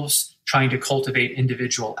themselves, trying to cultivate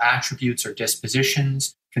individual attributes or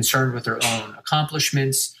dispositions, concerned with their own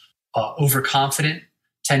accomplishments, overconfident,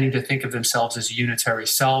 tending to think of themselves as a unitary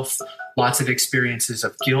self, lots of experiences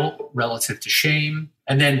of guilt relative to shame.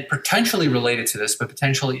 And then potentially related to this, but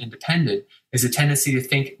potentially independent, is a tendency to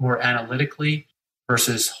think more analytically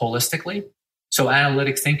versus holistically. So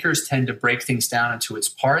analytic thinkers tend to break things down into its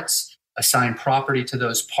parts, assign property to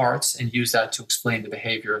those parts, and use that to explain the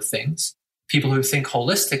behavior of things. People who think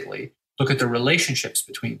holistically look at the relationships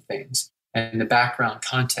between things and the background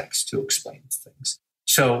context to explain things.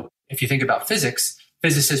 So if you think about physics,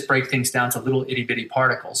 physicists break things down to little itty-bitty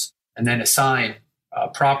particles and then assign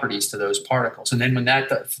properties to those particles. And then when that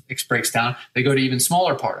breaks down, they go to even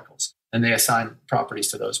smaller particles and they assign properties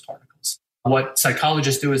to those particles. What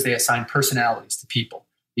psychologists do is they assign personalities to people.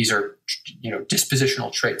 These are,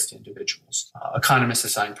 dispositional traits to individuals. Economists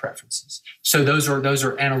assign preferences. So those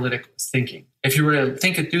are analytic thinking. If you were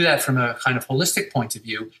to do that from a kind of holistic point of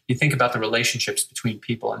view, you think about the relationships between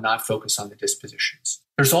people and not focus on the dispositions.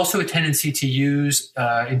 There's also a tendency to use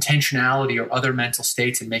intentionality or other mental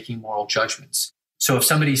states in making moral judgments. So if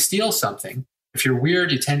somebody steals something, if you're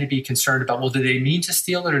weird, you tend to be concerned about, well, did they mean to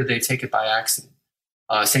steal it or did they take it by accident?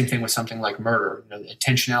 Same thing with something like murder.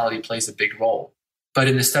 Intentionality plays a big role. But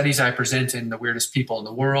in the studies I present in The Weirdest People in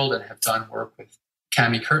the World and have done work with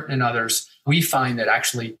Cami Curtin and others, we find that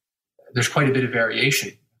actually there's quite a bit of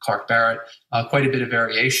variation, Clark Barrett, quite a bit of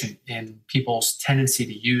variation in people's tendency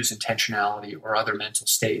to use intentionality or other mental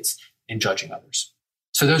states in judging others.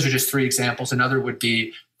 So those are just three examples. Another would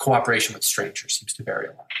be cooperation with strangers, seems to vary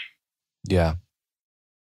a lot. Yeah.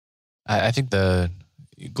 I think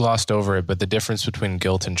you glossed over it, but the difference between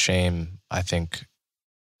guilt and shame, I think,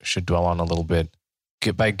 should dwell on a little bit.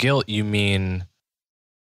 By guilt, you mean,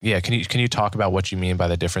 can you talk about what you mean by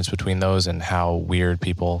the difference between those and how why weird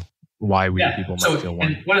people might feel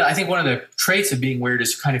one? I think one of the traits of being weird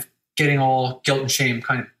is kind of getting all guilt and shame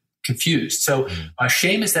kind of confused. So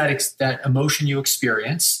shame is that emotion you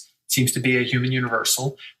experience, seems to be a human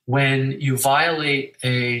universal, when you violate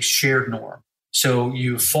a shared norm. So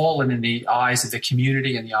you've fallen in the eyes of the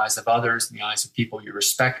community, in the eyes of others, in the eyes of people you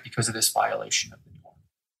respect because of this violation of the norm.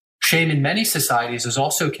 Shame in many societies is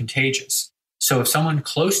also contagious. So if someone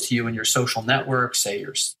close to you in your social network, say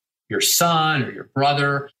your son or your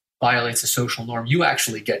brother, violates a social norm, you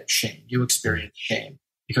actually get shame. You experience shame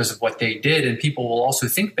because of what they did. And people will also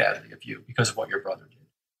think badly of you because of what your brother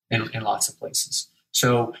did in lots of places.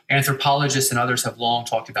 So anthropologists and others have long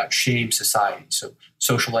talked about shame society. So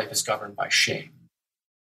social life is governed by shame.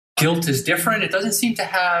 Guilt is different. It doesn't seem to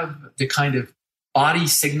have the kind of body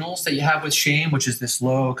signals that you have with shame, which is this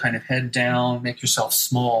low kind of head down, make yourself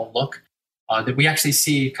small look, that we actually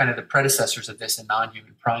see kind of the predecessors of this in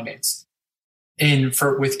non-human primates.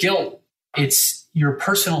 With guilt, it's your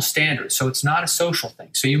personal standard. So it's not a social thing.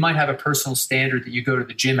 So you might have a personal standard that you go to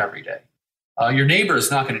the gym every day. Your neighbor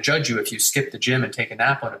is not going to judge you if you skip the gym and take a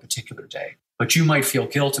nap on a particular day, but you might feel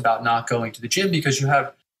guilt about not going to the gym because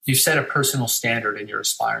you've set a personal standard and you're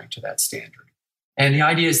aspiring to that standard. And the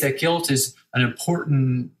idea is that guilt is an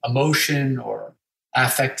important emotion or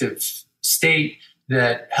affective state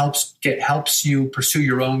that helps you pursue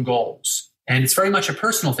your own goals. And it's very much a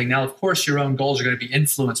personal thing. Now, of course, your own goals are going to be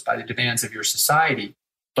influenced by the demands of your society,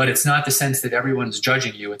 but it's not the sense that everyone's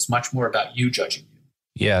judging you. It's much more about you judging you.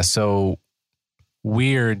 Yeah, so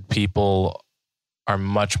weird people are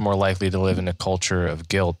much more likely to live in a culture of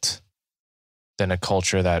guilt than a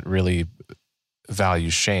culture that really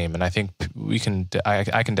values shame. And I think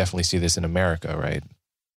I can definitely see this in America, right?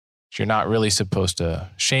 You're not really supposed to,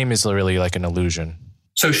 shame is really like an illusion.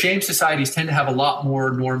 So shame societies tend to have a lot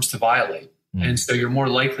more norms to violate. And so you're more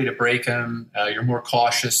likely to break them. You're more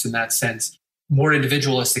cautious in that sense. More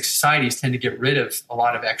individualistic societies tend to get rid of a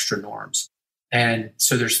lot of extra norms. And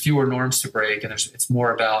so there's fewer norms to break, and it's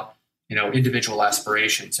more about, individual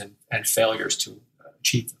aspirations and failures to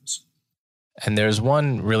achieve those. And there's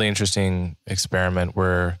one really interesting experiment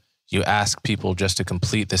where you ask people just to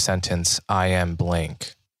complete the sentence, I am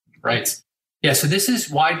blank. Right. Yeah. So this is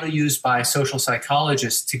widely used by social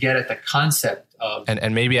psychologists to get at the concept of...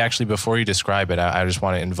 And maybe actually before you describe it, I just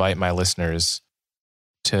want to invite my listeners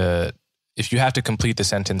to, if you have to complete the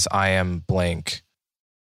sentence, I am blank,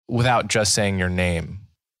 without just saying your name,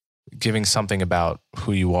 giving something about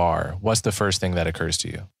who you are, what's the first thing that occurs to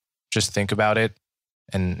you? Just think about it,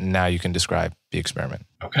 and now you can describe the experiment.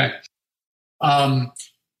 Okay.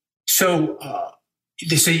 So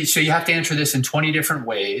you have to answer this in 20 different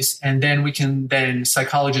ways, and then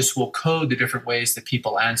psychologists will code the different ways that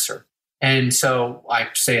people answer. And so I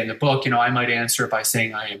say in the book, I might answer by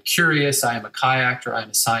saying I am curious, I am a kayaker, I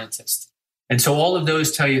am a scientist. And so all of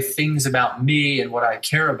those tell you things about me and what I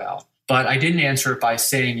care about. But I didn't answer it by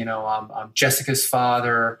saying, I'm Jessica's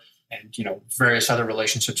father and, various other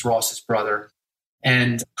relationships, Ross's brother.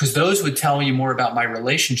 And because those would tell you more about my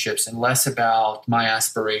relationships and less about my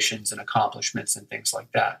aspirations and accomplishments and things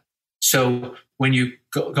like that. So when you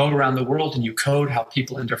go around the world and you code how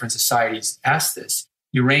people in different societies ask this,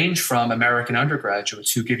 you range from American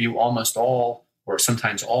undergraduates who give you almost all, or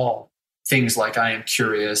sometimes all, things like I am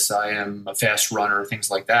curious, I am a fast runner,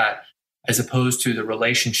 things like that, as opposed to the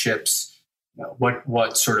relationships,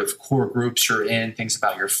 what sort of core groups you're in, things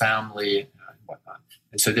about your family and whatnot.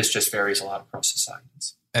 And so this just varies a lot across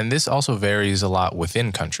societies. And this also varies a lot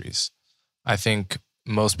within countries. I think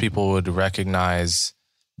most people would recognize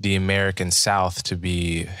the American South to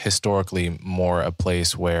be historically more a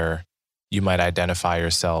place where you might identify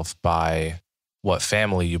yourself by what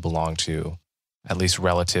family you belong to, at least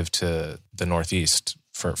relative to the Northeast,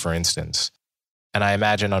 for instance. And I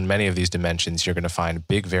imagine on many of these dimensions, you're going to find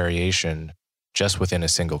big variation just within a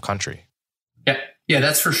single country. Yeah,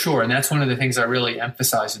 that's for sure. And that's one of the things I really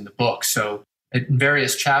emphasize in the book. So in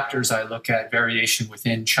various chapters, I look at variation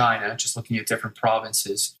within China, just looking at different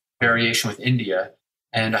provinces, variation with India.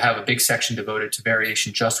 And I have a big section devoted to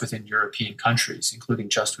variation just within European countries, including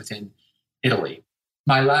just within Italy.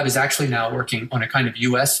 My lab is actually now working on a kind of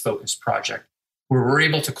US-focused project where we're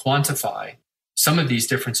able to quantify some of these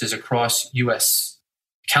differences across US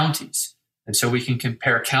counties. And so we can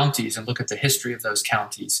compare counties and look at the history of those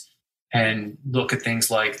counties and look at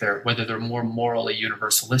things like whether they're more morally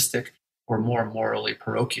universalistic or more morally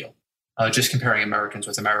parochial, just comparing Americans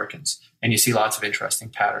with Americans. And you see lots of interesting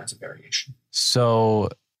patterns of variation. So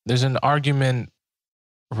there's an argument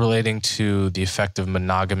relating to the effect of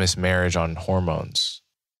monogamous marriage on hormones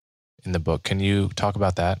in the book. Can you talk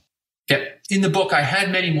about that? Yeah. In the book, I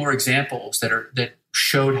had many more examples that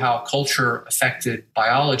showed how culture affected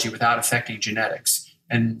biology without affecting genetics.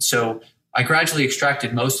 And so I gradually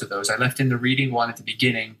extracted most of those. I left in the reading one at the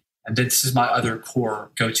beginning, and this is my other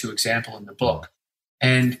core go-to example in the book.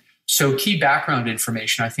 And so key background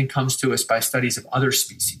information, I think, comes to us by studies of other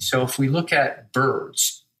species. So if we look at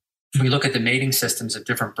birds, we look at the mating systems of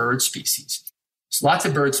different bird species. So lots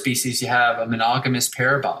of bird species, you have a monogamous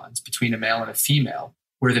pair bonds between a male and a female,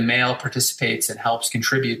 where the male participates and helps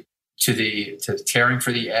contribute to caring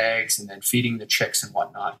for the eggs and then feeding the chicks and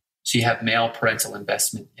whatnot. So you have male parental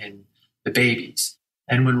investment in the babies.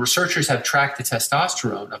 And when researchers have tracked the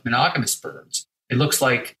testosterone of monogamous birds, it looks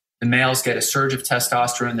like the males get a surge of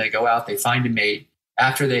testosterone, they go out, they find a mate.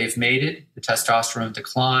 After they've mated, the testosterone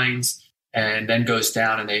declines and then goes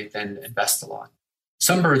down, and they then invest a lot.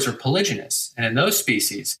 Some birds are polygynous, and in those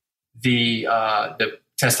species, the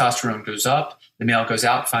testosterone goes up, the male goes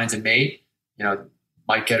out, finds a mate,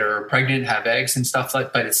 might get her pregnant, have eggs and stuff like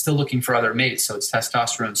that, but it's still looking for other mates, so its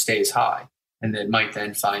testosterone stays high, and it might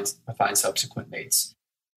then find subsequent mates.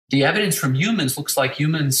 The evidence from humans looks like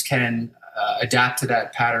humans can adapt to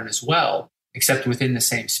that pattern as well, except within the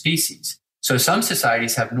same species. So some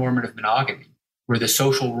societies have normative monogamy, where the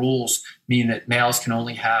social rules mean that males can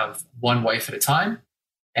only have one wife at a time.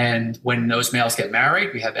 And when those males get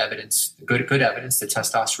married, we have evidence, good evidence that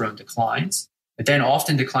testosterone declines. It then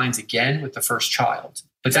often declines again with the first child.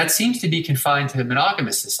 But that seems to be confined to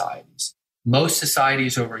monogamous societies. Most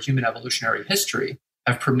societies over human evolutionary history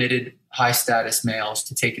have permitted high-status males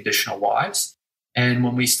to take additional wives. And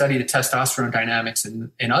when we study the testosterone dynamics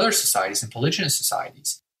in other societies, in polygynous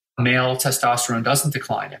societies, male testosterone doesn't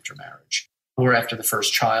decline after marriage or after the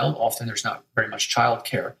first child. Often there's not very much child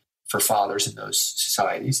care for fathers in those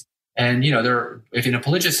societies. And, if in a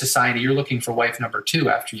polygamous society, you're looking for wife number 2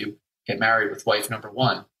 after you get married with wife number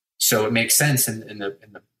 1. So it makes sense in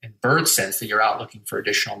bird sense that you're out looking for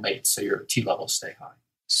additional mates, so your T levels stay high.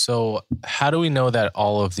 So how do we know that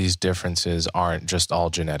all of these differences aren't just all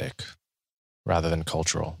genetic rather than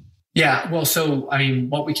cultural? Yeah, well,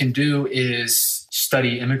 what we can do is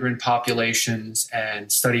study immigrant populations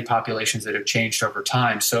and study populations that have changed over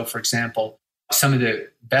time. So, for example, some of the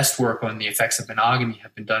best work on the effects of monogamy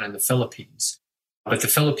have been done in the Philippines. But the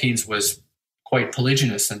Philippines was quite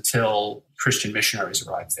polygynous until Christian missionaries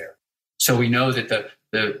arrived there. So we know that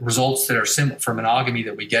the results that are similar for monogamy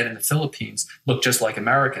that we get in the Philippines look just like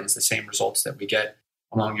Americans, the same results that we get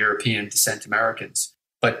among European descent Americans.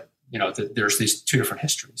 But, there's these 2 different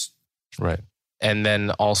histories. Right. And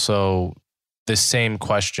then also the same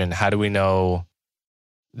question, how do we know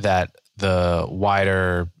that the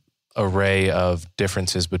wider array of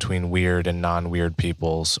differences between weird and non-weird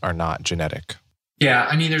peoples are not genetic?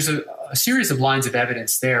 Yeah, there's a series of lines of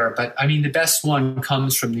evidence there, but the best one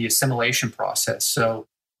comes from the assimilation process. So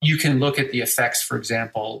you can look at the effects, for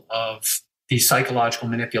example, of these psychological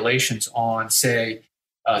manipulations on, say,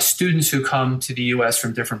 students who come to the U.S.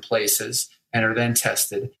 from different places and are then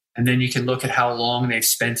tested. And then you can look at how long they've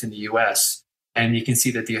spent in the U.S. and you can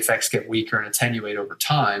see that the effects get weaker and attenuate over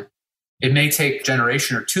time. It may take a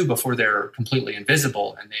generation or 2 before they're completely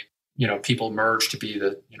invisible and people merge to be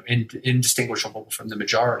indistinguishable from the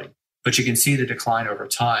majority. But you can see the decline over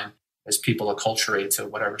time as people acculturate to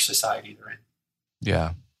whatever society they're in.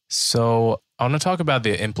 Yeah. So I want to talk about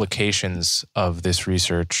the implications of this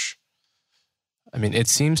research. It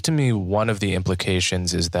seems to me one of the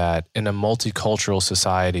implications is that in a multicultural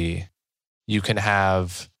society, you can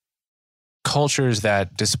have cultures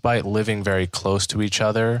that, despite living very close to each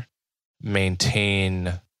other,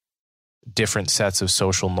 maintain different sets of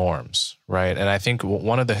social norms, right? And I think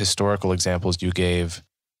one of the historical examples you gave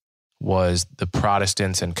was the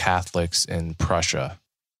Protestants and Catholics in Prussia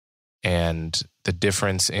and the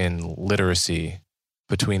difference in literacy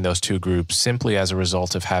between those 2 groups simply as a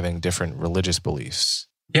result of having different religious beliefs.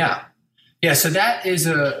 Yeah. So that is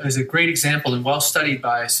a great example and well studied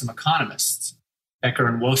by some economists, Becker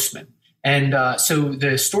and Wostman. And so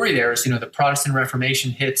the story there is, the Protestant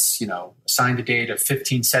Reformation hits, assigned the date of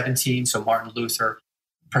 1517. So Martin Luther,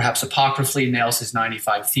 perhaps apocryphally, nails his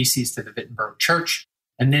 95 Theses to the Wittenberg Church.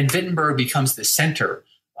 And then Wittenberg becomes the center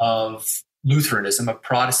of Lutheranism, of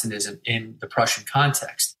Protestantism in the Prussian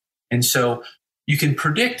context. And so you can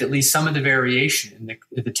predict at least some of the variation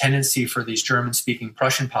in the tendency for these German-speaking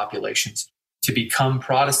Prussian populations to become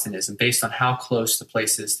Protestantism based on how close the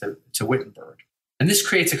place is to Wittenberg. And this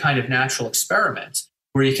creates a kind of natural experiment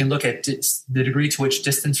where you can look at the degree to which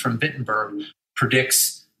distance from Wittenberg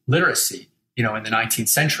predicts literacy, in the 19th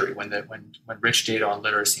century when rich data on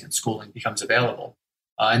literacy and schooling becomes available.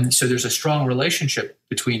 And so there's a strong relationship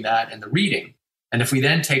between that and the reading. And if we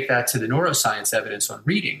then take that to the neuroscience evidence on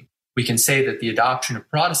reading, we can say that the adoption of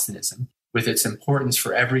Protestantism, with its importance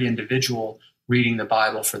for every individual reading the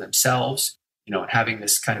Bible for themselves, and having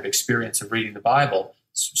this kind of experience of reading the Bible,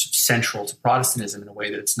 central to Protestantism in a way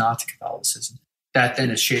that it's not to Catholicism. That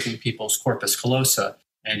then is shaping people's corpus callosum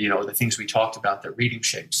and, the things we talked about that reading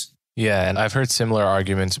shapes. Yeah, and I've heard similar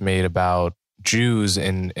arguments made about Jews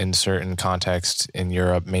in certain contexts in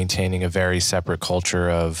Europe maintaining a very separate culture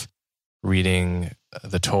of reading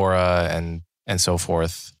the Torah and so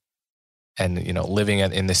forth, and living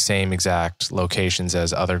in the same exact locations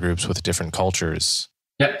as other groups with different cultures.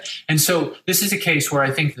 Yep. And so this is a case where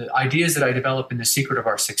I think the ideas that I develop in The Secret of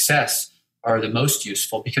Our Success are the most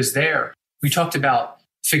useful, because there we talked about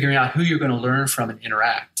figuring out who you're going to learn from and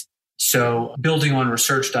interact. So building on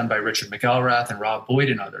research done by Richard McElrath and Rob Boyd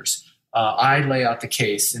and others, I lay out the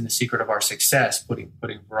case in The Secret of Our Success, putting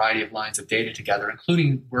a variety of lines of data together,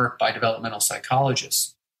 including work by developmental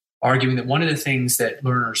psychologists, arguing that one of the things that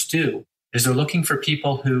learners do is they're looking for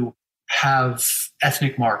people who have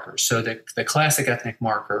ethnic markers. So the classic ethnic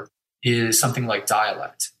marker is something like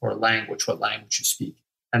dialect or language, what language you speak.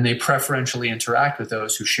 And they preferentially interact with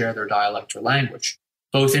those who share their dialect or language,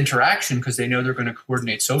 both interaction because they know they're going to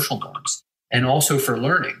coordinate social norms, and also for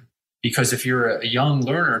learning, because if you're a young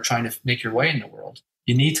learner trying to make your way in the world,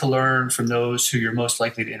 you need to learn from those who you're most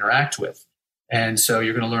likely to interact with. And so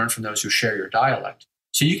you're going to learn from those who share your dialect.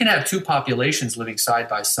 So you can have 2 populations living side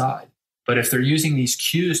by side. But if they're using these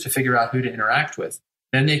cues to figure out who to interact with,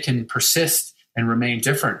 then they can persist and remain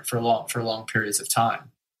different for long periods of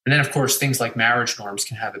time. And then, of course, things like marriage norms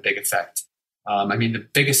can have a big effect.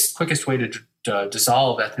 The quickest way to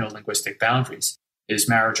dissolve ethno-linguistic boundaries is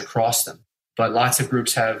marriage across them. But lots of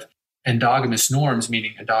groups have endogamous norms,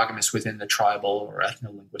 meaning endogamous within the tribal or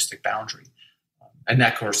ethno-linguistic boundary. And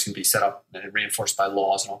that, of course, can be set up and reinforced by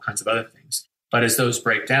laws and all kinds of other things. But as those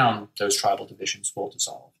break down, those tribal divisions will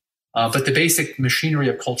dissolve. But the basic machinery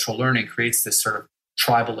of cultural learning creates this sort of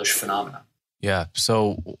tribalish phenomenon. Yeah.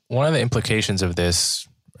 So one of the implications of this,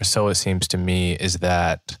 or so it seems to me, is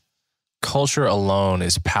that culture alone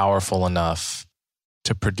is powerful enough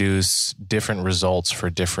to produce different results for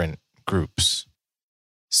different groups,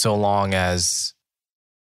 so long as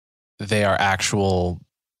they are actual,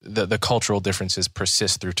 the cultural differences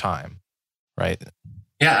persist through time, right?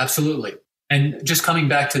 Yeah, absolutely. And just coming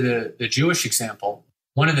back to the Jewish example,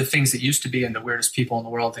 one of the things that used to be in the weirdest people in the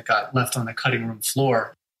world that got left on the cutting room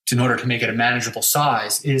floor in order to make it a manageable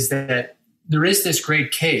size is that there is this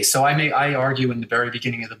great case. So I argue in the very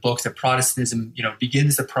beginning of the book that Protestantism,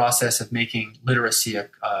 begins the process of making literacy a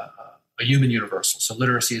human universal. So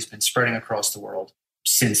literacy has been spreading across the world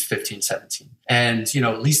since 1517. And,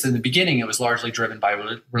 at least in the beginning, it was largely driven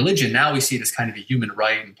by religion. Now we see it as kind of a human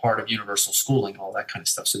right and part of universal schooling, all that kind of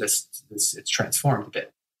stuff. So it's transformed a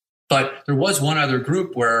bit. But there was one other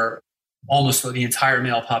group where almost the entire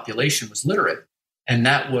male population was literate, and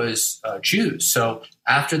that was Jews. So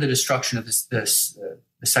after the destruction of the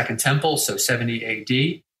Second Temple, so 70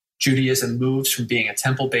 AD, Judaism moves from being a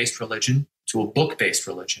temple-based religion to a book-based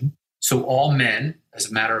religion. So all men, as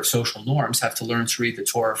a matter of social norms, have to learn to read the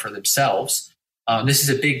Torah for themselves. This is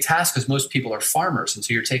a big task because most people are farmers, and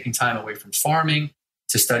so you're taking time away from farming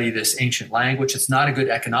to study this ancient language. It's not a good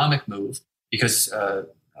economic move because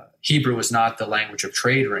Hebrew is not the language of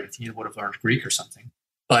trade or anything. You would have learned Greek or something.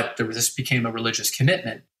 But this became a religious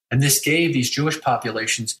commitment. And this gave these Jewish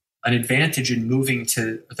populations an advantage in moving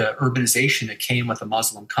to the urbanization that came with the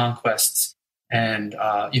Muslim conquests and,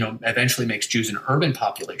 eventually makes Jews an urban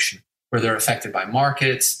population where they're affected by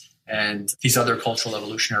markets and these other cultural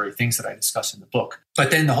evolutionary things that I discuss in the book.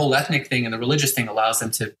 But then the whole ethnic thing and the religious thing allows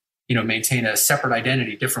them to, maintain a separate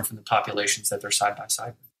identity different from the populations that they're side by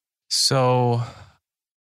side with. So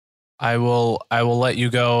I will let you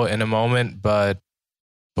go in a moment, but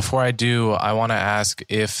before I do, I want to ask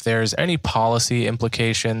if there's any policy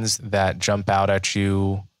implications that jump out at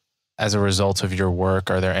you as a result of your work.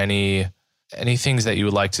 Are there any things that you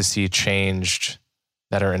would like to see changed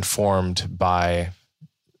that are informed by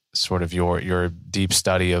sort of your deep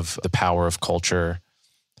study of the power of culture,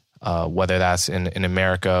 whether that's in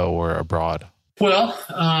America or abroad? Well,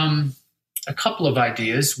 a couple of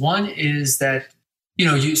ideas. One is that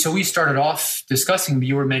so we started off discussing,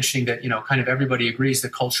 you were mentioning that, kind of everybody agrees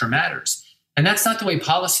that culture matters. And that's not the way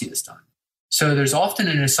policy is done. So there's often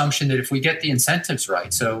an assumption that if we get the incentives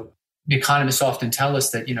right, so economists often tell us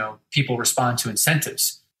that, people respond to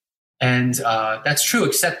incentives. And that's true,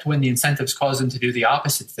 except when the incentives cause them to do the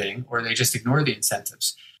opposite thing, or they just ignore the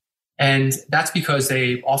incentives. And that's because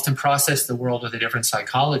they often process the world with a different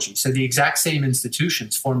psychology. So the exact same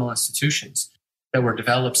institutions, formal institutions, that were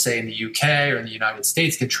developed, say, in the UK or in the United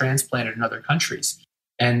States get transplanted in other countries,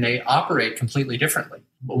 and they operate completely differently.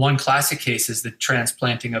 One classic case is the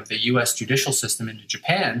transplanting of the US judicial system into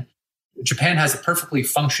Japan. Japan has a perfectly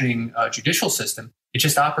functioning judicial system. It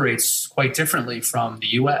just operates quite differently from the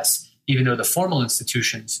US, even though the formal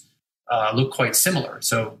institutions look quite similar.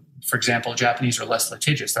 So, for example, Japanese are less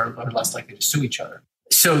litigious, they're less likely to sue each other.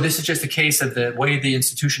 So this is just a case of the way the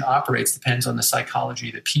institution operates depends on the psychology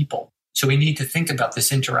of the people. So we need to think about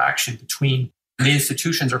this interaction between the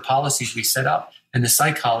institutions or policies we set up and the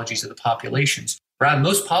psychologies of the populations. Rather,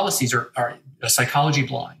 most policies are psychology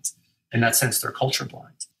blind. In that sense, they're culture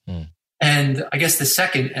blind. Mm. And I guess the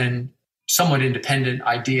second and somewhat independent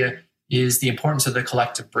idea is the importance of the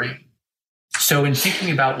collective brain. So in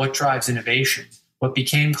thinking about what drives innovation, what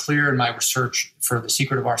became clear in my research for The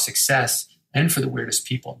Secret of Our Success and for The Weirdest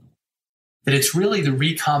People, that it's really the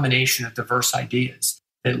recombination of diverse ideas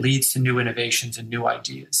that leads to new innovations and new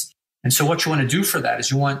ideas. And so what you want to do for that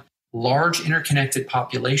is you want large interconnected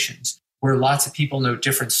populations where lots of people know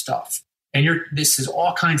different stuff. And this is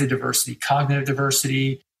all kinds of diversity, cognitive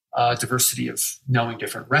diversity, diversity of knowing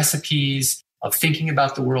different recipes, of thinking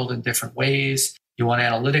about the world in different ways. You want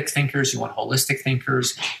analytic thinkers, you want holistic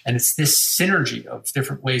thinkers. And it's this synergy of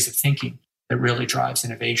different ways of thinking that really drives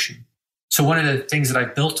innovation. So one of the things that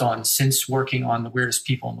I've built on since working on The Weirdest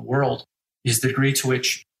People in the World is the degree to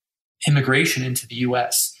which immigration into the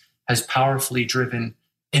U.S. has powerfully driven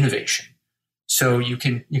innovation. So you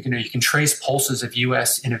can trace pulses of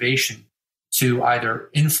U.S. innovation to either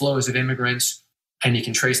inflows of immigrants, and you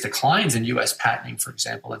can trace declines in U.S. patenting, for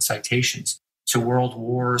example, and citations to world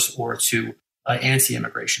wars or to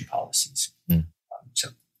anti-immigration policies. All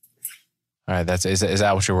right, is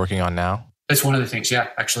that what you're working on now? That's one of the things. Yeah,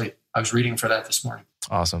 actually, I was reading for that this morning.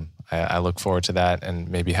 Awesome. I look forward to that and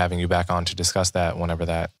maybe having you back on to discuss that whenever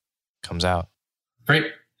that comes out.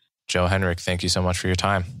 Great. Joe Henrich, thank you so much for your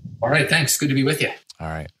time. All right. Thanks. Good to be with you. All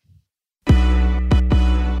right.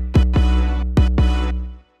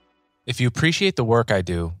 If you appreciate the work I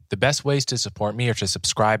do, the best ways to support me are to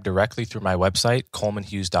subscribe directly through my website,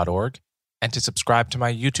 colemanhughes.org, and to subscribe to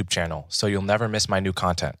my YouTube channel so you'll never miss my new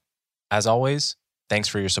content. As always, thanks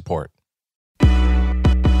for your support.